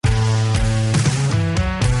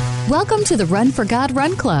Welcome to the Run for God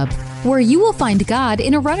Run Club, where you will find God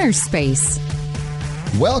in a runner's space.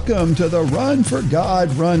 Welcome to the Run for God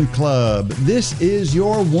Run Club. This is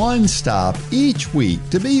your one stop each week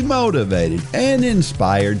to be motivated and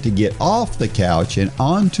inspired to get off the couch and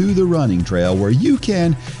onto the running trail, where you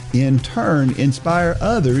can, in turn, inspire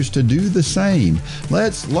others to do the same.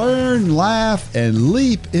 Let's learn, laugh, and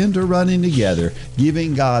leap into running together,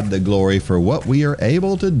 giving God the glory for what we are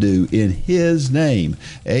able to do in His name.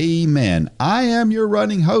 Amen. I am your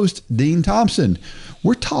running host, Dean Thompson.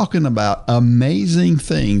 We're talking about amazing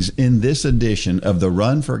things in this edition of the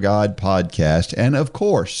Run for God podcast. And of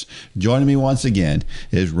course, joining me once again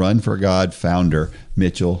is Run for God founder,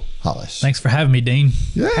 Mitchell Hollis. Thanks for having me, Dean.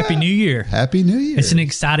 Yeah. Happy New Year. Happy New Year. It's an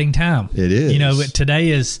exciting time. It is. You know, today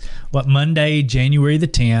is, Monday, January the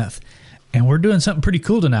 10th, and we're doing something pretty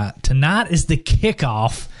cool tonight. Tonight is the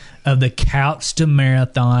kickoff of the Couch to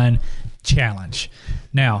Marathon Challenge.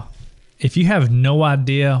 Now, if you have no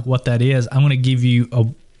idea what that is, I'm going to give you a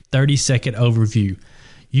 30-second overview.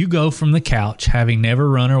 You go from the couch, having never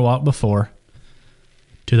run or walked before,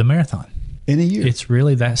 to the marathon. In a year. It's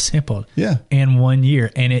really that simple. Yeah. In 1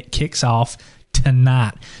 year. And it kicks off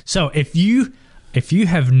tonight. So if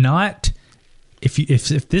have not,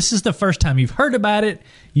 if this is the first time you've heard about it,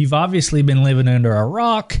 you've obviously been living under a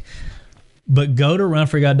rock. But go to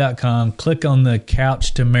runforgod.com, click on the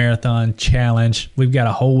Couch to Marathon Challenge. We've got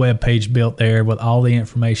a whole web page built there with all the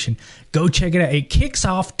information. Go check it out. It kicks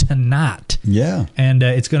off tonight. Yeah. And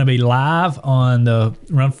it's going to be live on the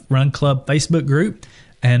Run Club Facebook group.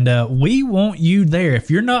 And we want you there.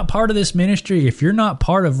 If you're not part of this ministry, if you're not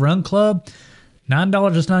part of Run Club,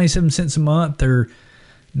 $9.97 a month or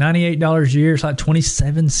 $98 a year, it's like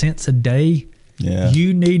 27 cents a day. Yeah.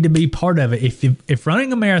 You need to be part of it. If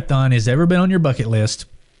running a marathon has ever been on your bucket list,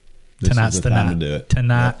 tonight's the night. To do it.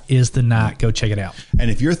 Tonight is the night. Go check it out. And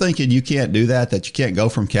if you're thinking you can't do that you can't go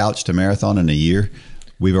from couch to marathon in a year,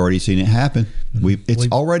 we've already seen it happen. It's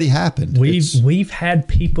already happened. We've had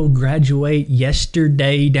people graduate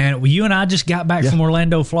yesterday. You and I just got back from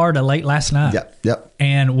Orlando, Florida late last night. Yep.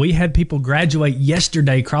 And we had people graduate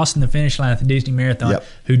yesterday crossing the finish line at the Disney Marathon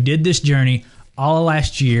who did this journey all of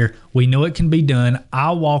last year. We know it can be done.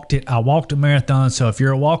 I walked it. I walked a marathon. So if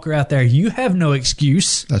you're a walker out there, you have no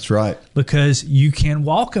excuse. That's right. Because you can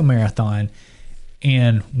walk a marathon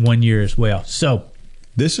in 1 year as well. So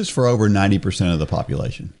this is for over 90% of the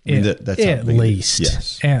population. That's at least.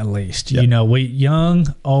 Yes. At least. Yep. You know, we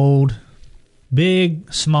young, old,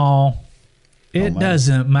 big, small, it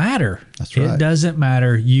doesn't matter. That's right. It doesn't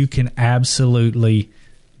matter. You can absolutely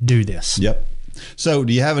do this. Yep. So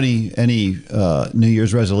do you have any New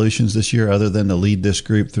Year's resolutions this year other than to lead this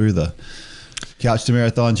group through the Couch to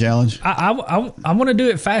Marathon Challenge? I want to do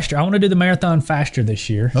it faster. I want to do the marathon faster this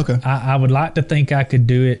year. Okay. I would like to think I could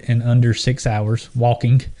do it in under 6 hours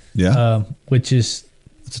walking. Yeah. Which is...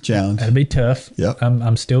 It's a challenge. That'd be tough. Yep.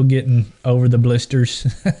 I'm still getting over the blisters.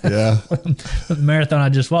 Yeah. The marathon I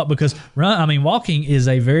just walked, because walking is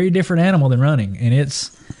a very different animal than running, and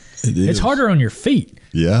it's harder on your feet.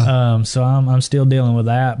 Yeah. So I'm still dealing with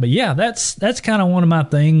that. But yeah, that's kind of one of my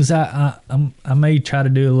things. I may try to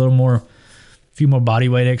do a few more body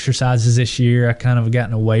weight exercises this year. I kind of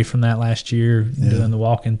gotten away from that last year doing the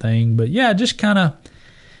walking thing. But yeah, just kind of,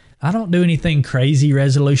 I don't do anything crazy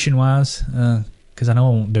resolution wise, because I know I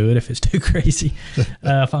won't do it if it's too crazy,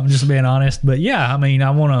 if I'm just being honest. But yeah, I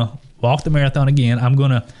want to walk the marathon again.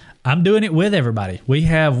 I'm doing it with everybody. We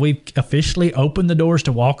officially opened the doors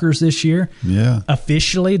to walkers this year. Yeah.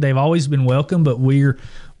 Officially, they've always been welcome, but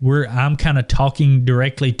I'm kind of talking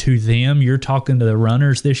directly to them. You're talking to the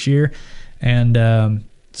runners this year, and I'm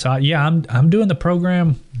doing the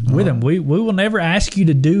program with them. We will never ask you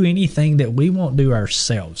to do anything that we won't do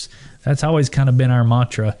ourselves. That's always kind of been our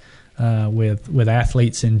mantra with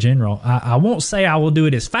athletes in general. I won't say I will do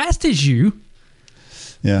it as fast as you.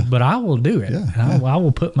 Yeah. But I will do it. Yeah. I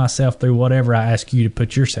will put myself through whatever I ask you to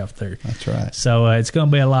put yourself through. That's right. So it's going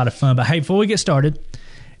to be a lot of fun. But hey, before we get started,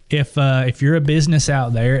 if you're a business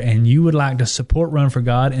out there and you would like to support Run for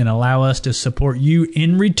God and allow us to support you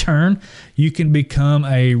in return, you can become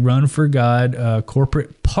a Run for God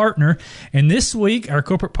corporate partner. And this week, our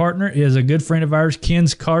corporate partner is a good friend of ours,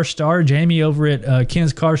 Ken's Car Star. Jamie over at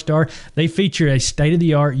Ken's Car Star. They feature a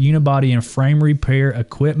state-of-the-art unibody and frame repair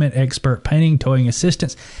equipment, expert painting, towing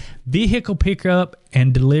assistance, vehicle pickup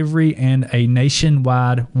and delivery, and a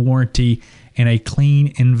nationwide warranty in a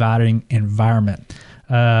clean, inviting environment.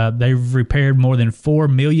 They've repaired more than 4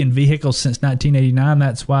 million vehicles since 1989.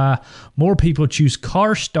 That's why more people choose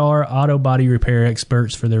CarStar Auto Body Repair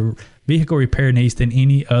Experts for their vehicle repair needs than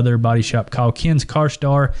any other body shop. Call Ken's Car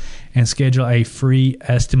Star and schedule a free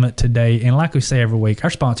estimate today. And like we say every week, our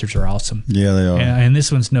sponsors are awesome. Yeah, they are. And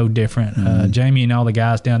this one's no different. Jamie and all the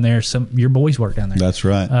guys down there, your boys work down there. That's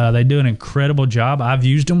right. They do an incredible job. I've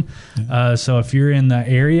used them. So if you're in the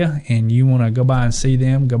area and you want to go by and see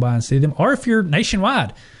them, go by and see them. Or if you're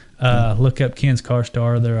nationwide, look up Ken's Car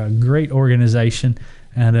Star. They're a great organization,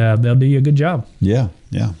 and they'll do you a good job. Yeah.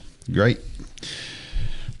 Great.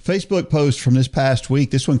 Facebook post from this past week.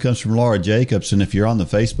 This one comes from Laura Jacobs, and if you're on the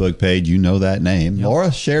Facebook page, you know that name. Yep.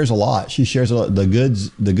 Laura shares a lot. She shares a lot, the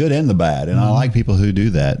good and the bad, and I like people who do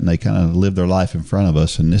that, and they kind of live their life in front of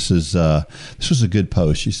us. And this was a good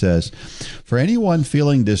post. She says, for anyone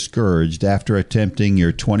feeling discouraged after attempting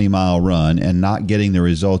your 20-mile run and not getting the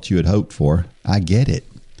results you had hoped for, I get it.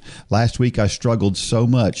 Last week, I struggled so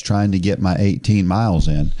much trying to get my 18 miles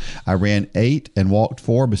in. I ran 8 and walked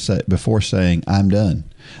 4 before saying, I'm done.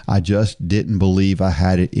 I just didn't believe I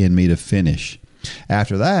had it in me to finish.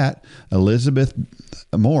 After that, Elizabeth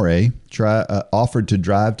Morey offered to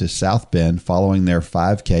drive to South Bend following their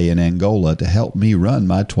 5K in Angola to help me run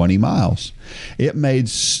my 20 miles. It made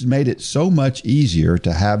it so much easier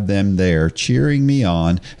to have them there cheering me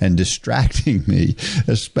on and distracting me,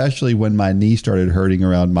 especially when my knee started hurting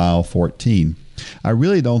around mile 14. I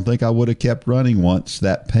really don't think I would have kept running once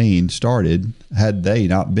that pain started had they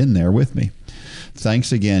not been there with me.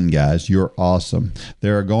 Thanks again, guys. You're awesome.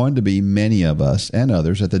 There are going to be many of us and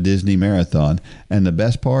others at the Disney Marathon. And the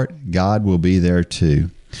best part, God will be there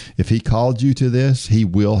too. If he called you to this, he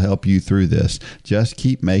will help you through this. Just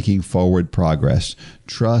keep making forward progress.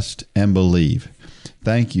 Trust and believe.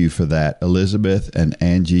 Thank you for that, Elizabeth and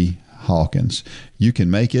Angie Hawkins. You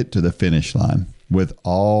can make it to the finish line. With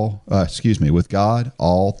God,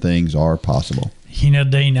 all things are possible. You know,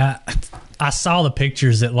 Dean, I saw the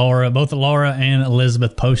pictures that both Laura and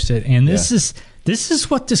Elizabeth posted, and this is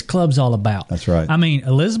what this club's all about. That's right. I mean,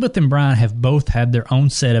 Elizabeth and Brian have both had their own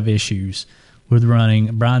set of issues with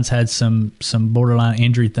running. Brian's had some borderline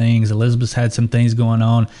injury things. Elizabeth's had some things going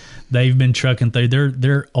on. They've been trucking through.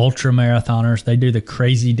 They're ultra marathoners. They do the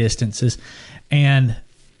crazy distances, and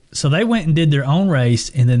so they went and did their own race,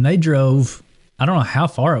 and then they drove. I don't know how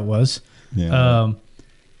far it was. Yeah.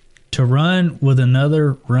 To run with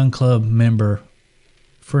another run club member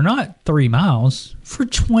for not 3 miles, for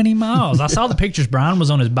 20 miles. I saw the pictures. Brian was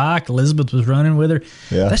on his bike. Elizabeth was running with her.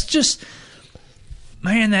 Yeah. That's just,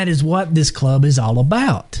 man, that is what this club is all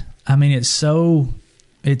about. I mean,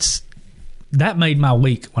 that made my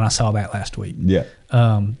week when I saw that last week. Yeah.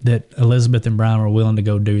 That Elizabeth and Brian were willing to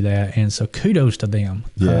go do that. And so kudos to them.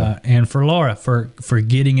 Yeah. And for Laura for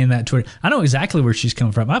getting in that Twitter. I know exactly where she's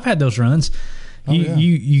coming from. I've had those runs.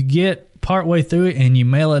 You get partway through it and you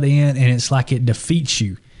mail it in, and it's like it defeats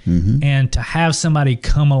you. Mm-hmm. And to have somebody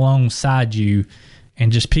come alongside you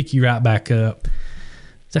and just pick you right back up,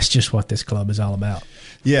 that's just what this club is all about.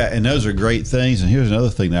 Yeah, and those are great things. And here's another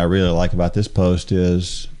thing that I really like about this post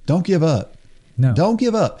is don't give up. No. Don't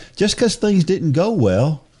give up. Just because things didn't go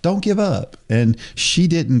well, don't give up. And she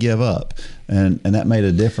didn't give up, and that made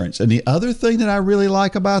a difference. And the other thing that I really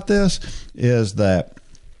like about this is that,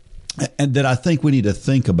 and that I think we need to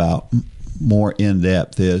think about more in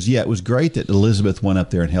depth is, it was great that Elizabeth went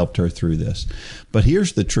up there and helped her through this. But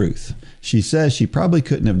here's the truth. She says she probably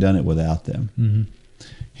couldn't have done it without them. Mm-hmm.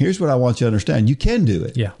 Here's what I want you to understand. You can do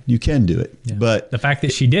it. Yeah. You can do it. Yeah. But the fact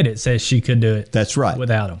that she did it says she could do it. That's right.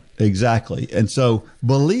 Without them. Exactly. And so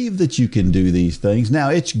believe that you can do these things. Now,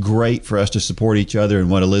 it's great for us to support each other, and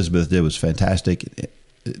what Elizabeth did was fantastic.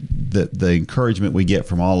 The encouragement we get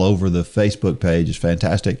from all over the Facebook page is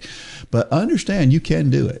fantastic. But understand you can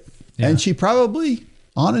do it. Yeah. And she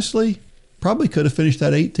honestly could have finished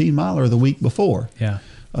that 18-miler the week before. Yeah.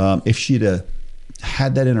 If she'd have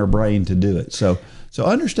had that in her brain to do it. So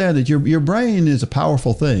understand that your brain is a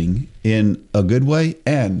powerful thing in a good way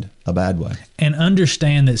and a bad way. And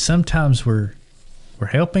understand that sometimes we're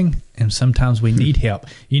helping and sometimes we need help.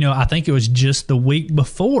 You know, I think it was just the week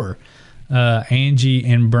before Elizabeth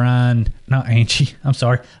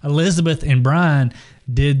and Brian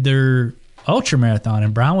did their ultra marathon,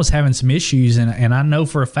 and Brian was having some issues, and I know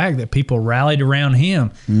for a fact that people rallied around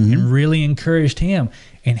him and really encouraged him,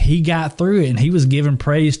 and he got through it, and he was giving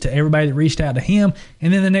praise to everybody that reached out to him,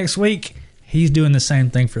 and then the next week he's doing the same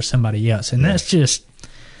thing for somebody else. And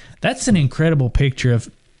that's an incredible picture of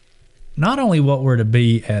not only what we're to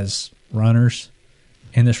be as runners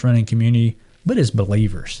in this running community, but as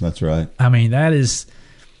believers. That's right. I mean, that is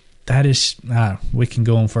we can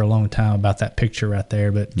go on for a long time about that picture right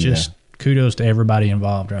there, but just kudos to everybody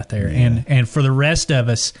involved right there. Yeah. And for the rest of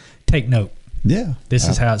us, take note. Yeah. This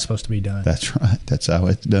is how it's supposed to be done. That's right. That's how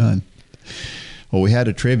it's done. Well, we had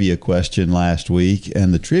a trivia question last week,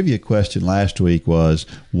 and the trivia question last week was,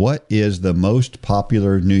 what is the most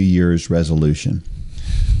popular New Year's resolution?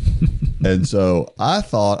 And so I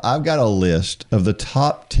thought, I've got a list of the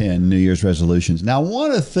top 10 New Year's resolutions. Now, I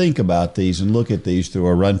want to think about these and look at these through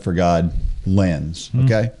a Run for God lens,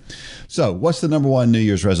 okay? So what's the number one New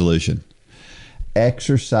Year's resolution?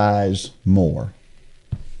 Exercise more.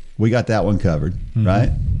 We got that one covered,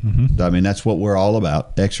 right? I mean, that's what we're all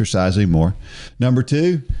about, exercising more. Number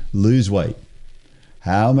two, lose weight.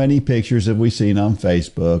 How many pictures have we seen on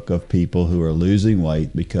Facebook of people who are losing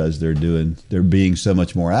weight because they're being so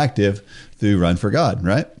much more active through Run for God,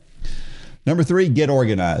 right? Number three, get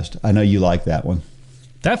organized. I know you like that one.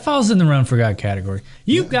 That falls in the Run for God category.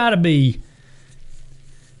 You've got to be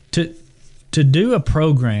to do a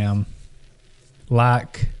program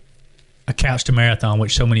like a Couch to Marathon,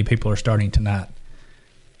 which so many people are starting tonight.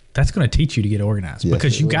 That's going to teach you to get organized,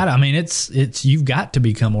 because you've got to, I mean, it's you've got to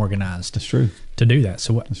become organized. That's true. To do that.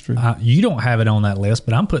 So that's true. You don't have it on that list,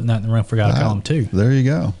 but I'm putting that in the Run for God column too. There you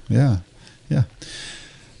go. Yeah.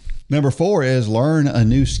 Number four is learn a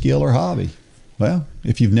new skill or hobby. Well,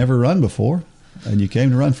 if you've never run before and you came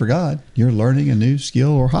to Run for God, you're learning a new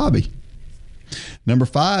skill or hobby. Number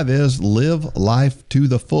five is live life to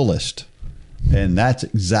the fullest. And that's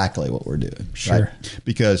exactly what we're doing. Sure. Right?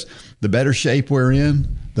 Because the better shape we're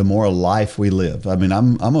in, the more life we live. I mean,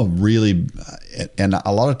 I'm a really, and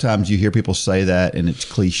a lot of times you hear people say that and it's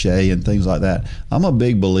cliche and things like that. I'm a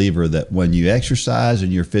big believer that when you exercise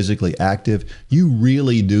and you're physically active, you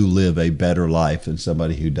really do live a better life than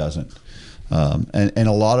somebody who doesn't. And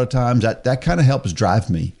a lot of times that kind of helps drive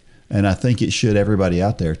me. And I think it should everybody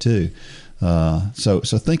out there too. So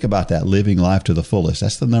think about that, living life to the fullest.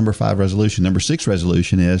 That's the number 5 resolution. Number 6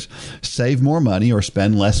 resolution is save more money or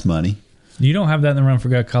spend less money. You don't have that in the Run for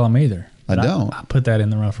God column either. I don't. I put that in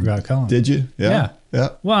the Run for God column. Did you? Yeah. Yeah.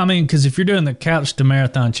 Well, I mean, because if you're doing the Couch to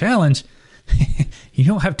Marathon challenge, you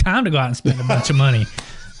don't have time to go out and spend a bunch of money.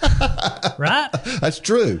 Right? That's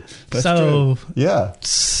true. True. Yeah.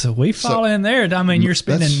 So we fall in there. I mean, you're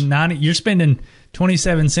spending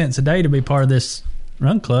 27 cents a day to be part of this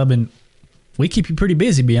run club, and we keep you pretty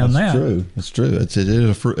busy beyond that. That's true. It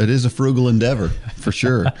is a frugal endeavor for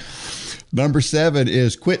sure. Number 7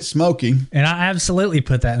 is quit smoking. And I absolutely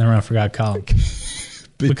put that in the Run for God column.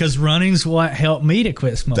 Because running's what helped me to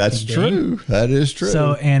quit smoking. That's true. That is true.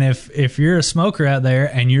 So, and if you're a smoker out there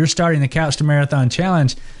and you're starting the Couch to Marathon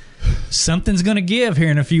challenge, something's going to give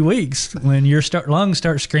here in a few weeks. When your lungs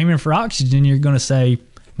start screaming for oxygen, you're going to say,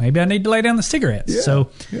 maybe I need to lay down the cigarettes.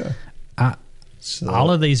 Yeah. All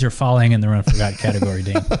of these are falling in the Run for God category,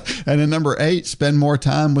 Dean. And then number 8, spend more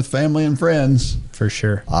time with family and friends. For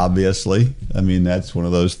sure. Obviously. I mean, that's one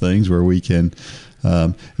of those things where we can,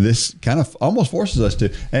 this kind of almost forces us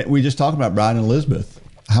to, and we just talked about Brian and Elizabeth.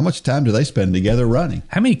 How much time do they spend together running?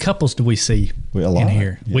 How many couples do we see in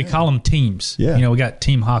here? Yeah. We call them teams. Yeah. We got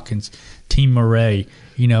Team Hawkins, Team Murray.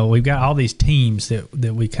 We've got all these teams that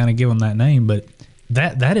we kind of give them that name, but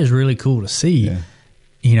that is really cool to see. Yeah.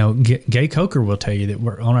 Gay Coker will tell you that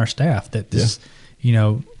we're on our staff that this,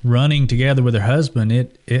 running together with their husband,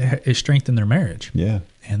 it strengthened their marriage. Yeah.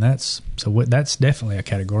 And that's definitely a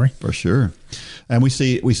category. For sure. And we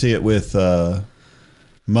see it with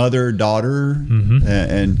mother, daughter,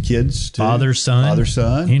 and kids too. Father,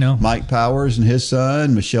 son. Mike Powers and his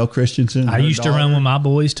son, Michelle Christensen. I used to run with my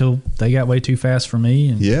boys till they got way too fast for me.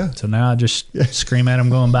 And so now I just scream at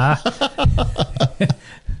them going by.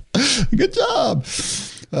 Good job.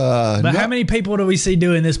 But how many people do we see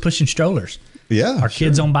doing this, pushing strollers? Yeah. Our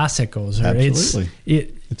kids on bicycles. Absolutely.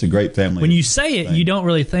 It's a great family. When you say it, you don't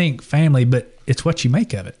really think family, but it's what you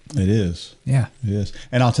make of it. It is. Yeah. It is.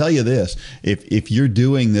 And I'll tell you this, if you're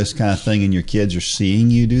doing this kind of thing and your kids are seeing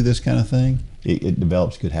you do this kind of thing, it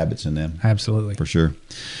develops good habits in them. Absolutely. For sure.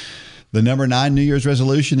 The number 9 New Year's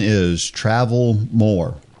resolution is travel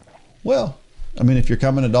more. Well, I mean, if you're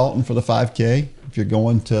coming to Dalton for the 5K, if you're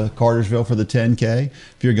going to Cartersville for the 10K,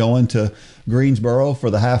 if you're going to Greensboro for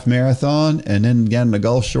the half marathon, and then down to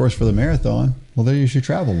Gulf Shores for the marathon, well, there you should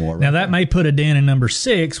travel more. Now, that may put a dent in number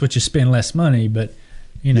 6, which is spend less money, but,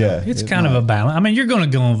 it's kind of a balance. I mean, you're going to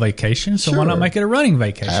go on vacation, so why not make it a running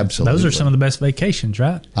vacation? Absolutely. Those are some of the best vacations,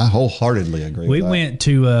 right? I wholeheartedly agree with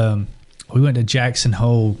that. We went to Jackson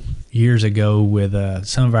Hole years ago with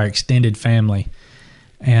some of our extended family,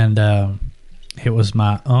 and it was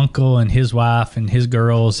my uncle and his wife and his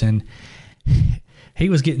girls, and he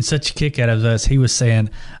was getting such a kick out of us. He was saying,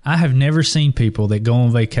 I have never seen people that go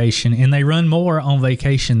on vacation and they run more on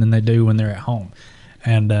vacation than they do when they're at home.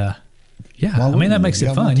 And Yeah, I mean, that makes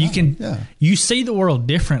it fun. Yeah. You see the world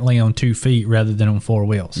differently on 2 feet rather than on 4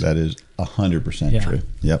 wheels. That is 100% true.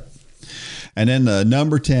 Yep. And then the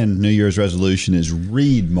number 10 New Year's resolution is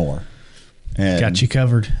read more. And got you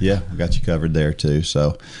covered. Yeah, we got you covered there too.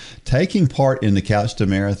 So taking part in the Couch to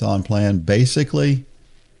Marathon plan basically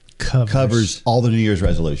covers all the New Year's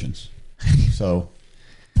resolutions. So,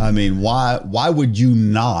 I mean, why would you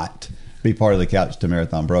not be part of the Couch to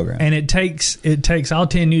Marathon program? And it takes all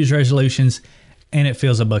 10 New Year's resolutions, and it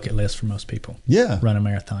fills a bucket list for most people. Yeah. Run a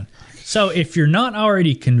marathon. So if you're not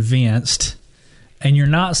already convinced and you're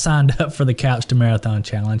not signed up for the Couch to Marathon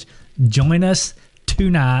Challenge, join us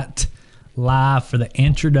tonight live for the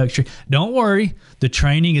introductory. Don't worry, the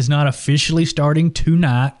training is not officially starting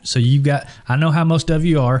tonight. So I know how most of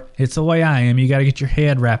you are. It's the way I am. You got to get your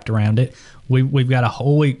head wrapped around it. We've got a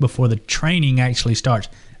whole week before the training actually starts.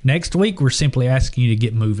 Next week, we're simply asking you to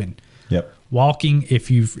get moving. Yep. Walking, if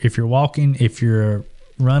you're walking, if you're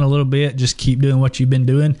run a little bit, just keep doing what you've been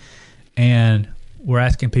doing. And we're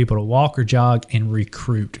asking people to walk or jog and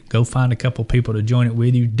recruit. Go find a couple people to join it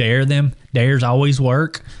with you. Dare them. Dares always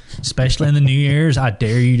work, especially in the New Year's. I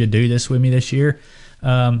dare you to do this with me this year.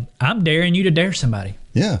 I'm daring you to dare somebody.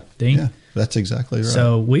 Yeah. Dean? Yeah, that's exactly right.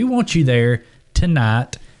 So we want you there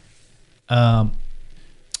tonight. I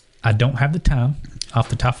don't have the time off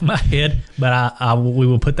the top of my head, but we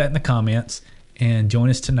will put that in the comments, and join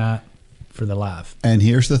us tonight for the live. And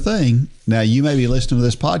here's the thing. Now, you may be listening to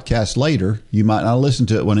this podcast later. You might not listen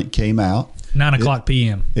to it when it came out. 9 o'clock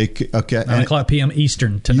p.m. Okay. 9 o'clock p.m.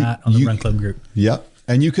 Eastern tonight on the Run Club group. Yep.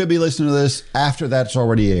 And you could be listening to this after that's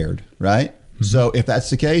already aired, right? Mm-hmm. So if that's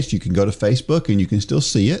the case, you can go to Facebook and you can still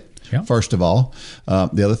see it, first of all.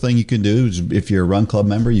 The other thing you can do is, if you're a Run Club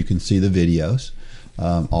member, you can see the videos.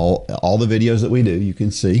 All the videos that we do, you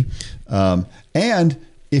can see. And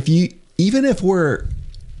if you're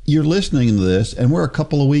listening to this and we're a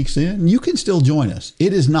couple of weeks in, you can still join us.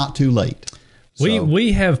 It is not too late.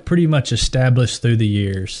 We have pretty much established through the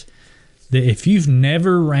years that if you've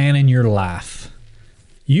never ran in your life,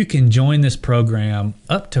 you can join this program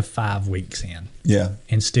up to 5 weeks in. Yeah.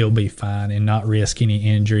 And still be fine and not risk any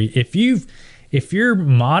injury. If you're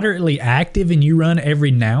moderately active and you run every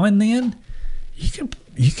now and then,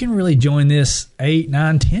 you can really join this 8,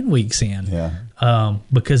 9, 10 weeks in. Yeah.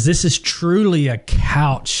 Because this is truly a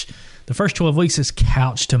couch. The first 12 weeks is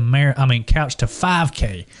couch to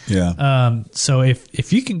 5K. Yeah. So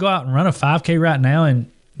if you can go out and run a 5K right now and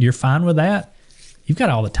you're fine with that, you've got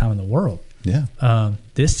all the time in the world. Yeah.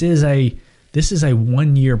 This is a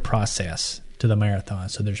 1 year process to the marathon,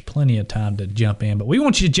 so there's plenty of time to jump in. But we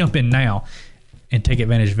want you to jump in now and take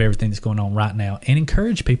advantage of everything that's going on right now, and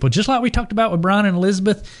encourage people, just like we talked about with Brian and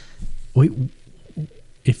Elizabeth.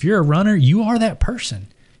 If you're a runner, you are that person.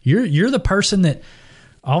 You're the person that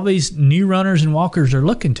all these new runners and walkers are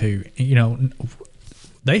looking to. You know,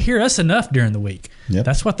 they hear us enough during the week. Yep.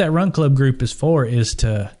 That's what that Run Club group is for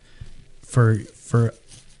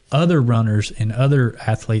other runners and other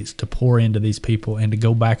athletes to pour into these people and to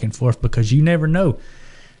go back and forth, because you never know.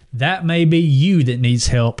 That may be you that needs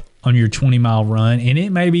help on your 20-mile run, and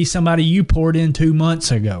it may be somebody you poured in 2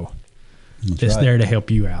 months ago that's there to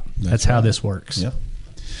help you out. That's how this works. Yep.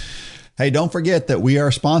 Hey, don't forget that we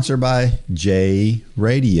are sponsored by J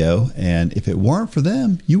Radio, and if it weren't for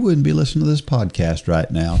them, you wouldn't be listening to this podcast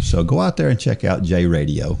right now. So go out there and check out J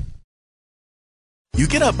Radio. You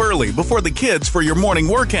get up early before the kids for your morning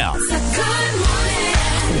workout. It's a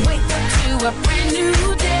good morning. Wake up to a brand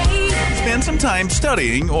new day. Spend some time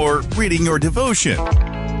studying or reading your devotion.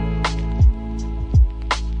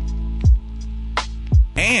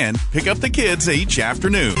 And pick up the kids each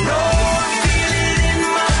afternoon.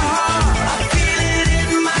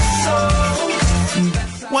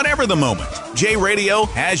 Whatever the moment, J Radio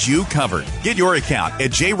has you covered. Get your account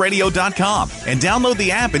at jradio.com and download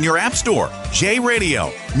the app in your app store. J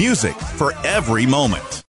Radio, music for every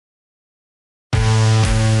moment.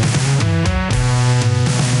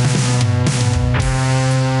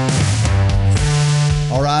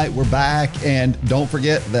 All right, we're back, and don't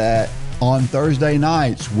forget that on Thursday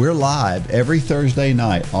nights, we're live every Thursday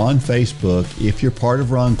night on Facebook. If you're part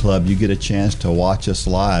of Run Club, you get a chance to watch us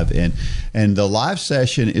live. And the live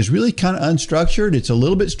session is really kind of unstructured. It's a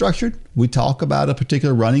little bit structured. We talk about a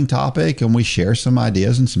particular running topic, and we share some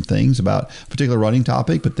ideas and some things about a particular running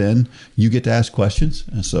topic, but then you get to ask questions.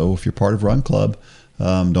 And so if you're part of Run Club,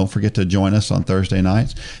 don't forget to join us on Thursday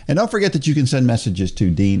nights. And don't forget that you can send messages to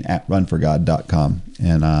dean@runforgod.com,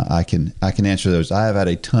 and I can answer those. I have had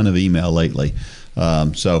a ton of email lately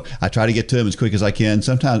So I try to get to them as quick as I can.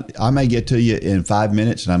 Sometimes I may get to you in 5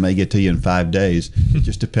 minutes, and I may get to you in 5 days. It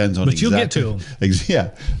just depends on. But you'll get to them.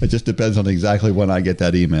 Yeah, it just depends on exactly when I get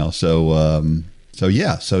that email. So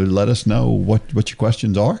let us know what your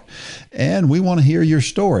questions are, and we want to hear your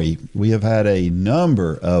story. We have had a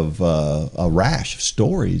number of a rash of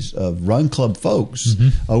stories of Run Club folks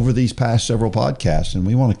over these past several podcasts, and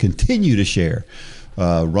we want to continue to share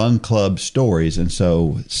Run Club stories. And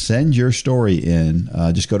so send your story in.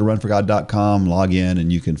 Just go to runforgod.com, log in,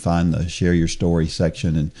 and you can find the share your story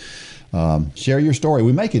section and share your story.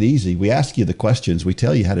 We make it easy. We ask you the questions. We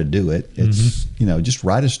tell you how to do it. It's just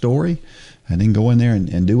write a story and then go in there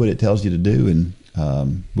and do what it tells you to do,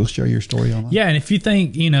 and we'll share your story online. Yeah, and if you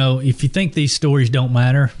think these stories don't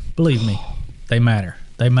matter, believe me, they matter.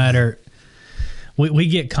 They matter. We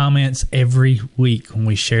get comments every week when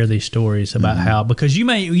we share these stories about how, because you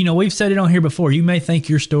may, we've said it on here before, you may think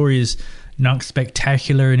your story is not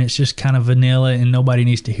spectacular and it's just kind of vanilla and nobody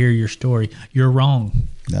needs to hear your story. You're wrong.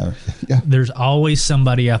 No. Yeah. There's always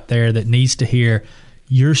somebody out there that needs to hear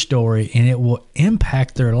your story, and it will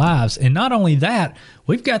impact their lives. And not only that,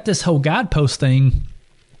 we've got this whole guidepost thing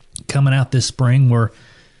coming out this spring where,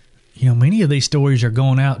 many of these stories are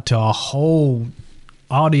going out to a whole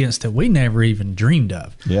audience that we never even dreamed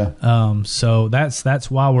of. Yeah. So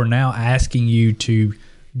that's why we're now asking you to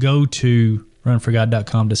go to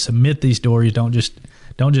runforgod.com to submit these stories. Don't just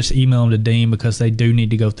email them to Dean, because they do need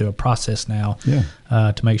to go through a process now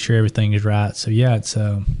to make sure everything is right. So it's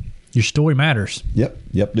your story matters. Yep.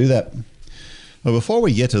 Do that. Well, before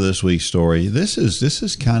we get to this week's story, this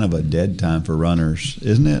is kind of a dead time for runners,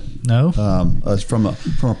 isn't it? No. From a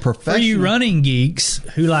professional. For you running geeks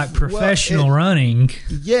who like professional running,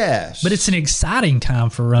 yes, but it's an exciting time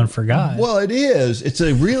for Run for God. Well, it is. It's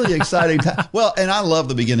a really exciting time. Well, and I love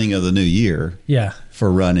the beginning of the new year. Yeah. For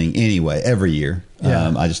running anyway, every year.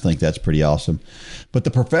 Yeah. I just think that's pretty awesome. But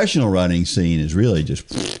the professional running scene is really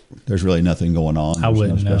just, there's really nothing going on.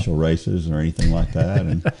 There's no special races or anything like that.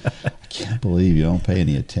 And I can't believe you don't pay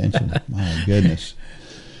any attention. My goodness.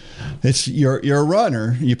 It's you're a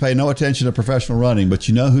runner. You pay no attention to professional running, but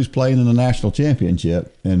you know who's playing in the national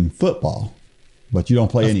championship in football. But you don't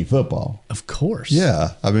play any football. Of course.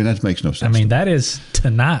 Yeah. I mean, that makes no sense. That is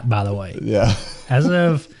tonight, by the way. Yeah. As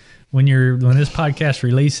of when this podcast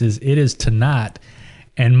releases, it is tonight.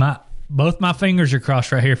 And both my fingers are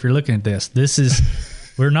crossed right here. If you're looking at this is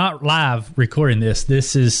we're not live recording this.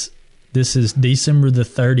 This is December the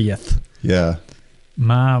 30th. Yeah.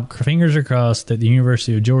 My fingers are crossed that the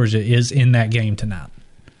University of Georgia is in that game tonight.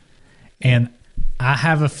 And I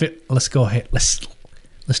have let's go ahead. Let's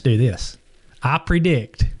do this. I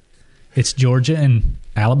predict it's Georgia and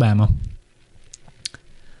Alabama.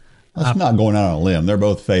 That's not going out on a limb. They're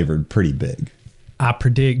both favored pretty big. I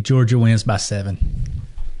predict Georgia wins by 7.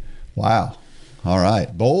 Wow. All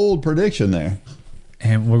right. Bold prediction there.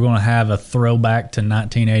 And we're going to have a throwback to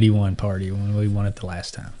 1981 party when we won it the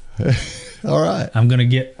last time. All right. I'm going to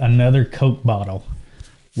get another Coke bottle.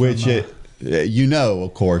 Which,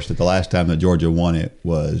 of course, that the last time that Georgia won it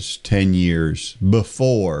was 10 years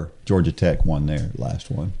before Georgia Tech won their last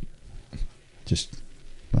one. Just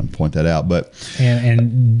want to point that out. But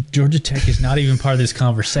and Georgia Tech is not even part of this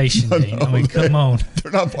conversation, Dean. Come on.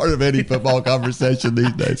 They're not part of any football conversation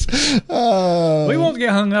these days. We won't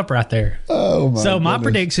get hung up right there. Oh, my So my goodness.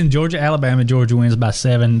 prediction, Georgia, Alabama, Georgia wins by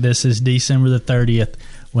 7. This is December the 30th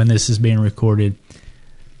when this is being recorded.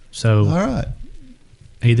 So all right.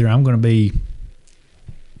 Either I'm going to be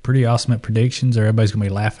pretty awesome at predictions or everybody's going to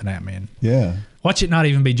be laughing at me. And Yeah. watch it not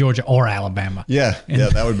even be Georgia or Alabama. Yeah,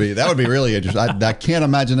 that would be really interesting. I can't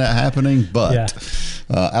imagine that happening, but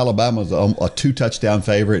Alabama's a 2-touchdown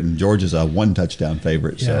favorite and Georgia's a 1-touchdown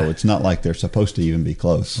favorite, so it's not like they're supposed to even be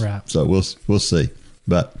close. Right. So we'll see,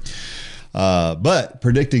 but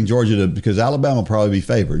predicting Georgia because Alabama will probably be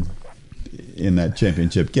favored in that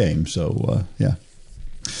championship game. So yeah.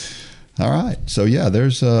 All right. So yeah,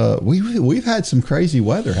 there's we've had some crazy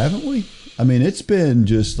weather, haven't we? I mean, it's been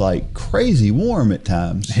just like crazy warm at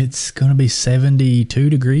times. It's going to be 72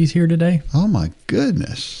 degrees here today. Oh my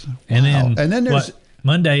goodness! And Wow. then there's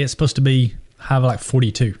Monday. It's supposed to be high of like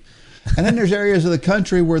 42. and then there's areas of the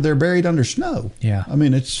country where they're buried under snow. Yeah. I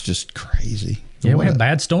mean, it's just crazy. Yeah, we had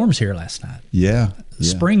bad storms here last night. Yeah.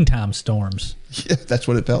 Springtime storms. Yeah, that's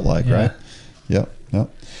what it felt like, right? Yep.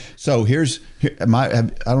 So I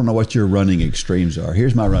don't know what your running extremes are.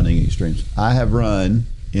 Here's my running extremes. I have run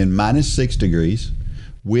in -6 degrees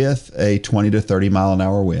with a 20 to 30 mile an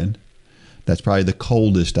hour wind. That's probably the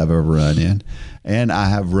coldest I've ever run in. And I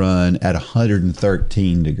have run at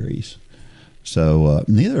 113 degrees. So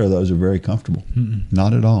neither of those are very comfortable.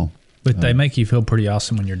 Not at all. But they make you feel pretty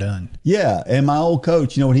awesome when you're done. Yeah. And my old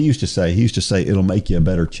coach, you know what he used to say? He used to say, it'll make you a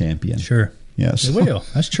better champion. Sure. Yes. It will.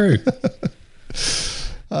 That's true.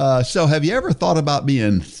 So have you ever thought about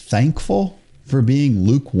being thankful for being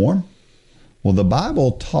lukewarm? Well, the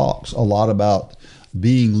Bible talks a lot about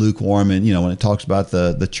being lukewarm, and when it talks about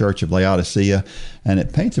the church of Laodicea, and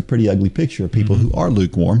it paints a pretty ugly picture of people who are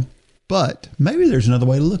lukewarm. But maybe there's another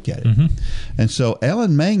way to look at it. And so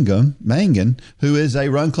Ellen Mangan, who is a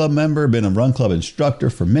Run Club member, been a Run Club instructor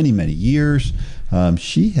for many, many years,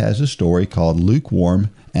 she has a story called Lukewarm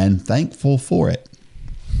and Thankful for It.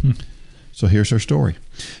 So here's her story.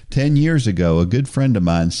 10 years ago, a good friend of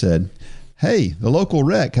mine said, "Hey, the local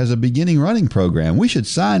rec has a beginning running program. We should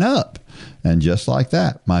sign up." And just like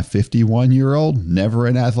that, my 51-year-old, never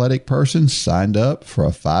an athletic person, signed up for a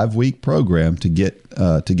 5-week program to get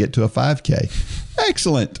to a 5K.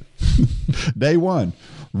 Excellent. Day 1,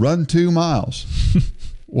 run 2 miles.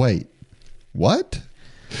 Wait, what?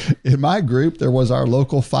 In my group, there was our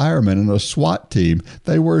local firemen and a SWAT team.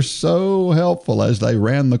 They were so helpful as they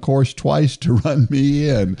ran the course twice to run me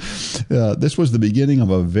in. This was the beginning of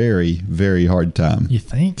a very, very hard time. You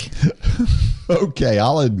think? Okay,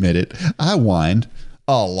 I'll admit it. I whined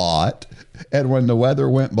a lot. And when the weather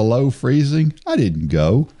went below freezing, I didn't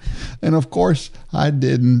go. And of course, I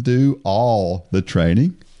didn't do all the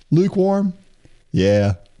training. Lukewarm?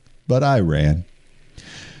 Yeah, but I ran.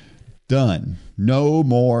 Done. No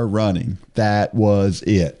more running. That was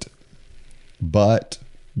it. But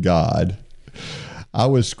God. I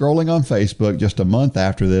was scrolling on Facebook just a month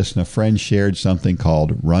after this, and a friend shared something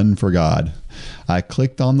called Run for God. I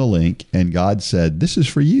clicked on the link, and God said, "This is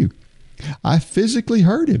for you." I physically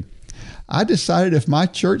heard him. I decided if my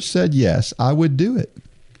church said yes, I would do it.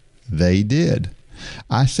 They did.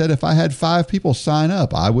 I said if I had 5 people sign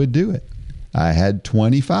up, I would do it. I had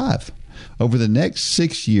 25. Over the next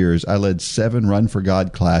 6 years, I led 7 Run for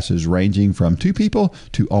God classes ranging from 2 people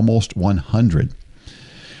to almost 100.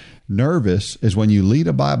 Nervous is when you lead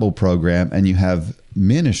a Bible program and you have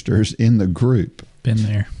ministers in the group. Been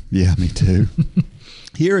there. Yeah, me too.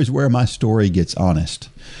 Here is where my story gets honest.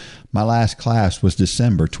 My last class was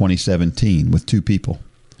December 2017 with 2 people.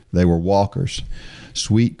 They were walkers,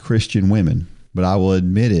 sweet Christian women, but I will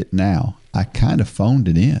admit it now, I kind of phoned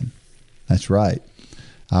it in. That's right.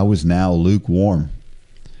 I was now lukewarm.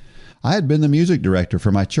 I had been the music director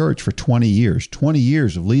for my church for 20 years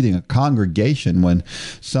of leading a congregation when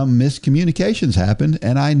some miscommunications happened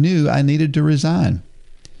and I knew I needed to resign.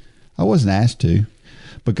 I wasn't asked to,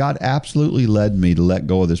 but God absolutely led me to let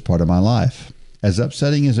go of this part of my life. As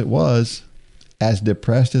upsetting as it was, as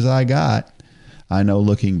depressed as I got, I know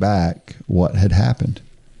looking back what had happened.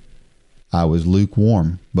 I was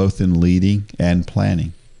lukewarm, both in leading and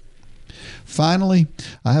planning. Finally,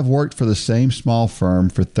 I have worked for the same small firm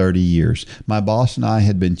for 30 years. My boss and I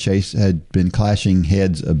had been clashing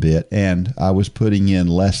heads a bit, and I was putting in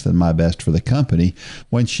less than my best for the company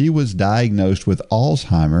when she was diagnosed with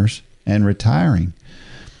Alzheimer's and retiring.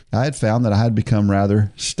 I had found that I had become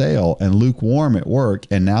rather stale and lukewarm at work,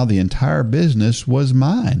 and now the entire business was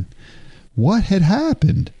mine. What had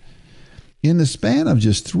happened? In the span of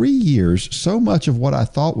just 3 years, so much of what I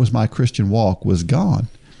thought was my Christian walk was gone.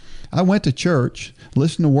 I went to church,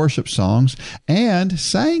 listened to worship songs, and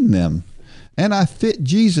sang them. And I fit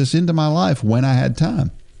Jesus into my life when I had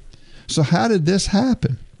time. So how did this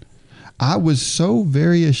happen? I was so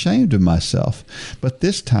very ashamed of myself. But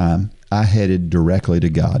this time, I headed directly to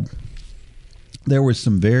God. There was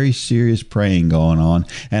some very serious praying going on,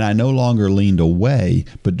 and I no longer leaned away,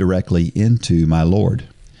 but directly into my Lord.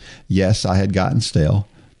 Yes, I had gotten stale,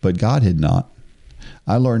 but God had not.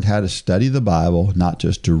 I learned how to study the Bible, not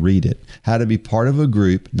just to read it, how to be part of a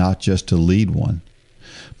group, not just to lead one.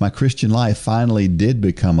 My Christian life finally did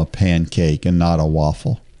become a pancake and not a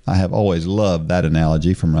waffle. I have always loved that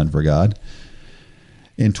analogy from Run for God.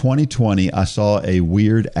 In 2020, I saw a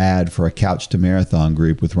weird ad for a Couch to Marathon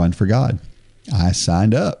group with Run for God. I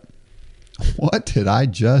signed up. What did I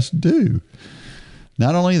just do?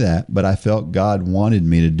 Not only that, but I felt God wanted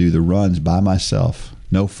me to do the runs by myself.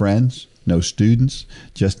 No friends. No students,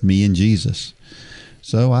 just me and Jesus.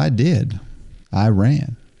 So I did. I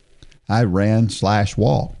ran. I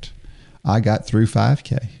ran/walked. I got through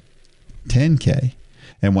 5K, 10K.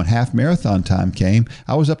 And when half marathon time came,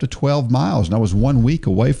 I was up to 12 miles and I was 1 week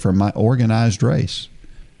away from my organized race.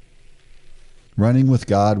 Running with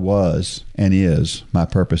God was and is my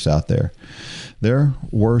purpose out there. There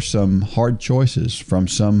were some hard choices from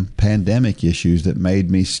some pandemic issues that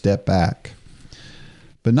made me step back.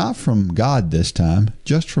 But not from God this time,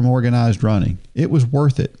 just from organized running. It was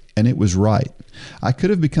worth it, and it was right. I could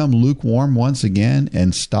have become lukewarm once again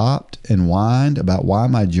and stopped and whined about why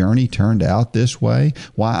my journey turned out this way,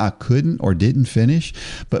 why I couldn't or didn't finish.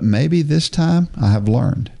 But maybe this time I have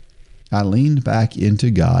learned. I leaned back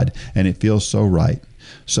into God, and it feels so right.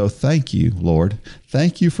 So thank you, Lord.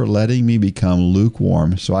 Thank you for letting me become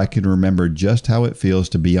lukewarm so I can remember just how it feels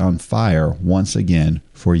to be on fire once again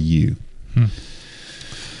for you.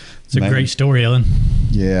 It's a great story, Ellen.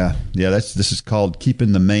 Yeah. This is called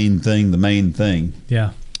keeping the main thing.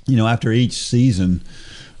 Yeah. After each season,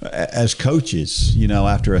 as coaches,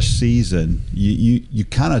 after a season, you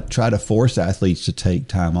kind of try to force athletes to take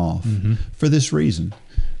time off for this reason,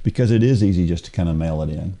 because it is easy just to kind of mail it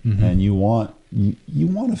in, and you want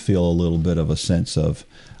to feel a little bit of a sense of,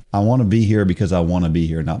 I want to be here because I want to be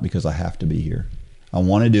here, not because I have to be here. I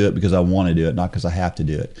want to do it because I want to do it, not because I have to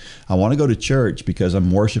do it. I want to go to church because I'm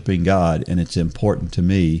worshiping God, and it's important to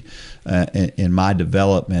me in my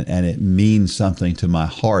development, and it means something to my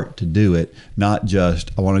heart to do it, not just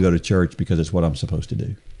I want to go to church because it's what I'm supposed to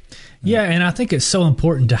do. Yeah, and I think it's so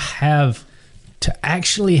important to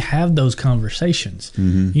actually have those conversations.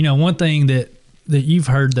 One thing that you've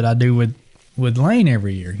heard that I do with Lane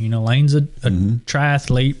every year. Lane's a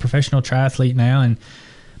triathlete, professional triathlete now, and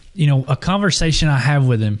a conversation I have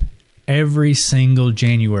with him every single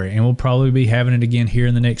January, and we'll probably be having it again here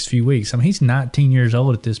in the next few weeks. I mean, he's 19 years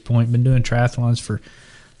old at this point, been doing triathlons for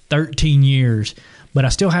 13 years, but I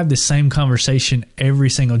still have this same conversation every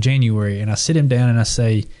single January, and I sit him down and I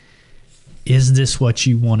say, is this what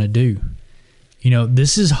you want to do?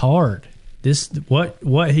 This is hard. This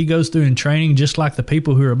what he goes through in training, just like the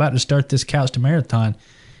people who are about to start this Couch to Marathon,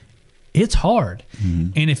 it's hard.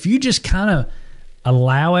 And if you just kind of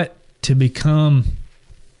allow it to become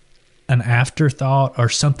an afterthought or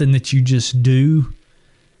something that you just do,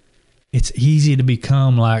 it's easy to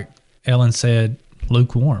become, like Ellen said,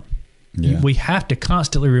 lukewarm. Yeah. We have to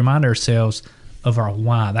constantly remind ourselves of our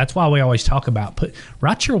why. That's why we always talk about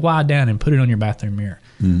write your why down and put it on your bathroom mirror.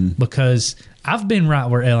 Because I've been right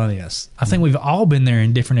where Ellen is. I think we've all been there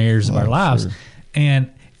in different areas of our lives. Sure.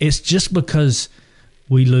 And it's just because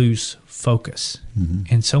we lose focus.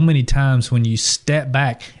 And so many times when you step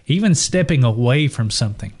back, even stepping away from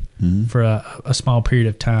something for a small period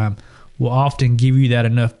of time will often give you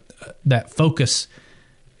that focus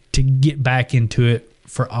to get back into it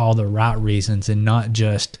for all the right reasons, and not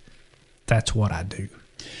just that's what I do.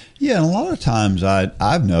 Yeah, and a lot of times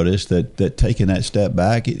I've noticed that taking that step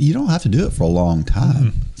back, you don't have to do it for a long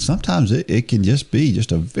time. Sometimes it can just be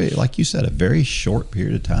just like you said, a very short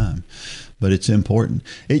period of time. But it's important.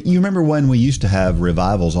 You remember when we used to have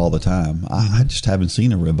revivals all the time? I just haven't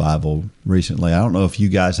seen a revival recently. I don't know if you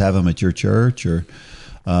guys have them at your church or.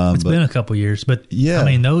 It's been a couple years, but yeah, I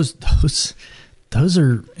mean those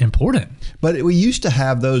are important. But we used to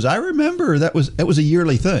have those. I remember it was a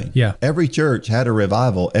yearly thing. Yeah, every church had a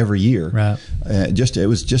revival every year. Right. It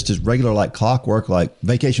was just as regular like clockwork, like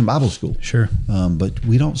Vacation Bible School. Sure. But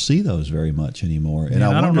we don't see those very much anymore, and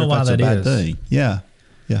I don't know why that's that a bad is. thing. Yeah.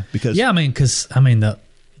 Yeah, because the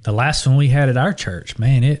last one we had at our church,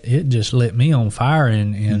 man, it just lit me on fire,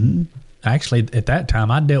 and actually at that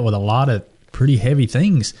time I dealt with a lot of pretty heavy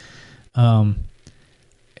things, and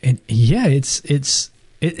yeah, it's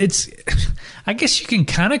I guess you can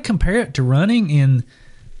kind of compare it to running in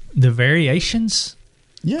the variations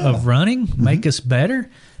of running make us better.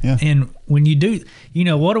 Yeah. And when you do,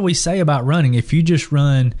 what do we say about running? If you just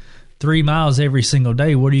run 3 miles every single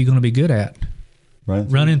day, what are you going to be good at? Right.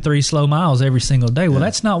 Running 3 slow miles every single day. Well,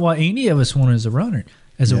 that's not what any of us want as a runner.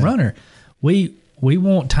 A runner, we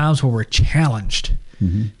want times where we're challenged,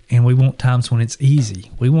 and we want times when it's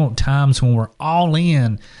easy. We want times when we're all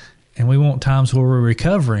in, and we want times where we're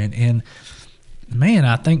recovering. And man,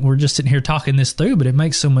 I think we're just sitting here talking this through, but it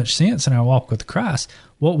makes so much sense in our walk with Christ.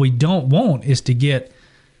 What we don't want is to get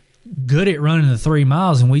good at running the 3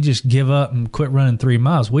 miles and we just give up and quit running 3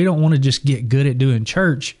 miles. We don't want to just get good at doing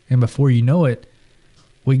church, and before you know it,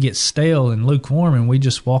 we get stale and lukewarm and we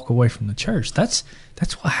just walk away from the church. That's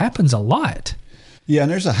what happens a lot. Yeah,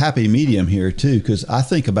 and there's a happy medium here too, because I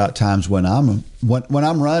think about times when I'm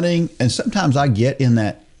running, and sometimes I get in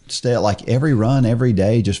that state, like every run every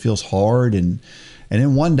day just feels hard, and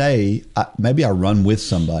then one day maybe I run with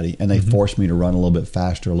somebody and they force me to run a little bit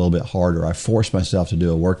faster, a little bit harder. I force myself to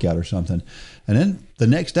do a workout or something, and then the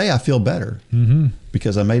next day I feel better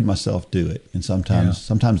because I made myself do it. And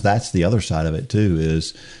sometimes that's the other side of it too,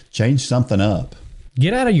 is change something up.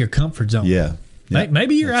 Get out of your comfort zone. Yeah.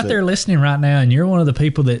 Maybe you're out there listening right now and you're one of the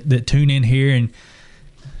people that tune in here and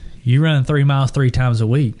you run 3 miles 3 times a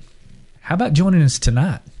week. How about joining us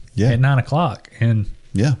tonight at 9:00 and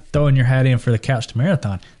Yeah. throwing your hat in for the Couch to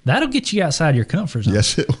Marathon. That'll get you outside your comfort zone.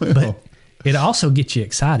 Yes, it will. But it also gets you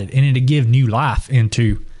excited, and it'll give new life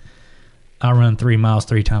into, I run 3 miles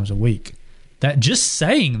 3 times a week. That just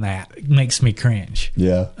saying that makes me cringe.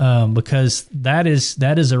 Yeah. Because that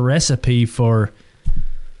is a recipe for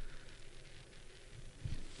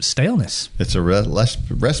staleness. It's a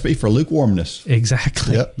recipe for lukewarmness.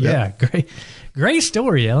 Exactly. Yep, Yeah. Great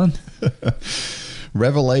story, Ellen.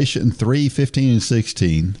 Revelation 3:15 and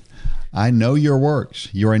 16. I know your works.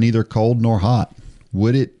 You are neither cold nor hot.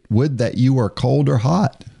 Would that you were cold or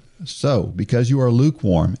hot. So, because you are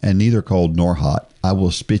lukewarm and neither cold nor hot, I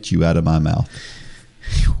will spit you out of my mouth.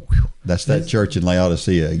 That's that church in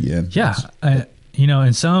Laodicea again. Yeah.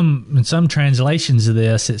 In some translations of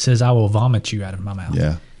this, it says, I will vomit you out of my mouth.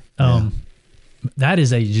 Yeah. That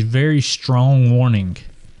is a very strong warning.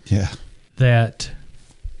 Yeah. That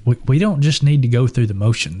we don't just need to go through the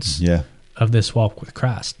motions of this walk with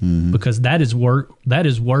Christ, because that is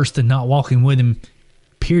worse than not walking with Him,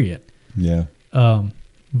 period. Yeah.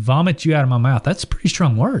 Vomit you out of my mouth. That's pretty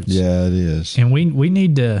strong words. Yeah, it is. And we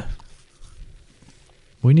need to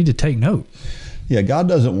take note. Yeah, God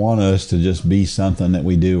doesn't want us to just be something that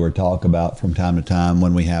we do or talk about from time to time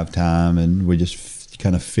when we have time, and we just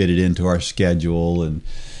kind of fit it into our schedule and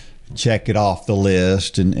check it off the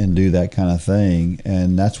list and do that kind of thing.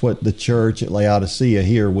 And that's what the church at Laodicea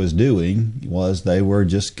here was doing, was they were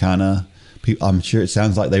just kind of, I'm sure it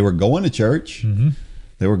sounds like they were going to church. Mm-hmm.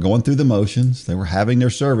 They were going through the motions. They were having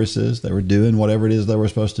their services. They were doing whatever it is they were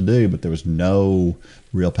supposed to do, but there was no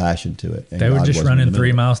real passion to it. And they were just running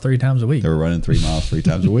 3 miles 3 times a week. They were running 3 miles 3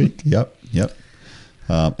 times a week. Yep.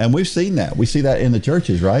 And we've seen that. We see that in the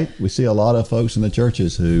churches, right? We see a lot of folks in the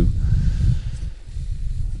churches who,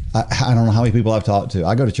 I don't know how many people I've talked to.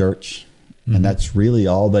 I go to church, and that's really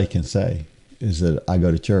all they can say, is that I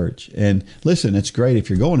go to church. And listen, it's great if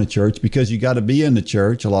you're going to church, because you got to be in the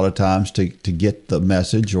church a lot of times to get the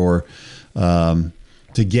message, or to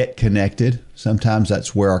get connected. Sometimes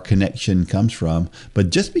that's where our connection comes from. But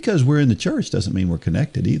just because we're in the church doesn't mean we're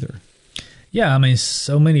connected either. Yeah, I mean,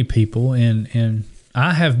 so many people, and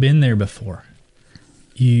I have been there before.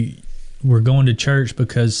 We're going to church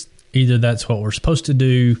because either that's what we're supposed to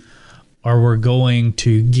do, or we're going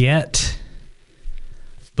to get.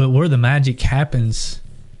 But where the magic happens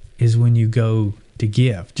is when you go to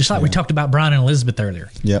give. Just like we talked about Brian and Elizabeth earlier.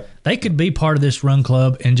 Yep. They could be part of this run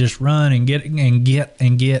club and just run and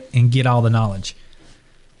get all the knowledge.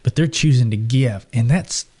 But they're choosing to give. And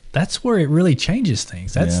that's where it really changes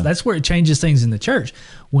things. That's where it changes things in the church.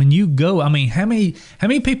 When you go, I mean, how many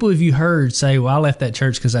people have you heard say, well, I left that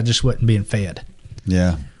church because I just wasn't being fed?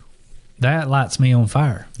 Yeah. That lights me on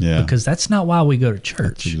fire. Yeah. Because that's not why we go to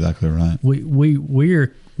church. That's exactly right.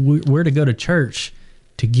 We're to go to church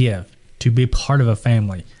to give, to be part of a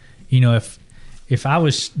family. You know, if I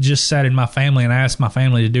was just sat in my family and I asked my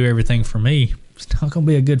family to do everything for me, it's not going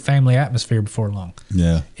to be a good family atmosphere before long.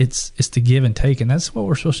 Yeah. It's the give and take, and that's what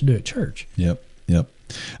we're supposed to do at church. Yep.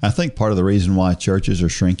 I think part of the reason why churches are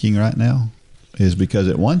shrinking right now is because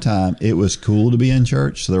at one time it was cool to be in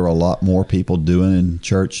church. So there were a lot more people doing in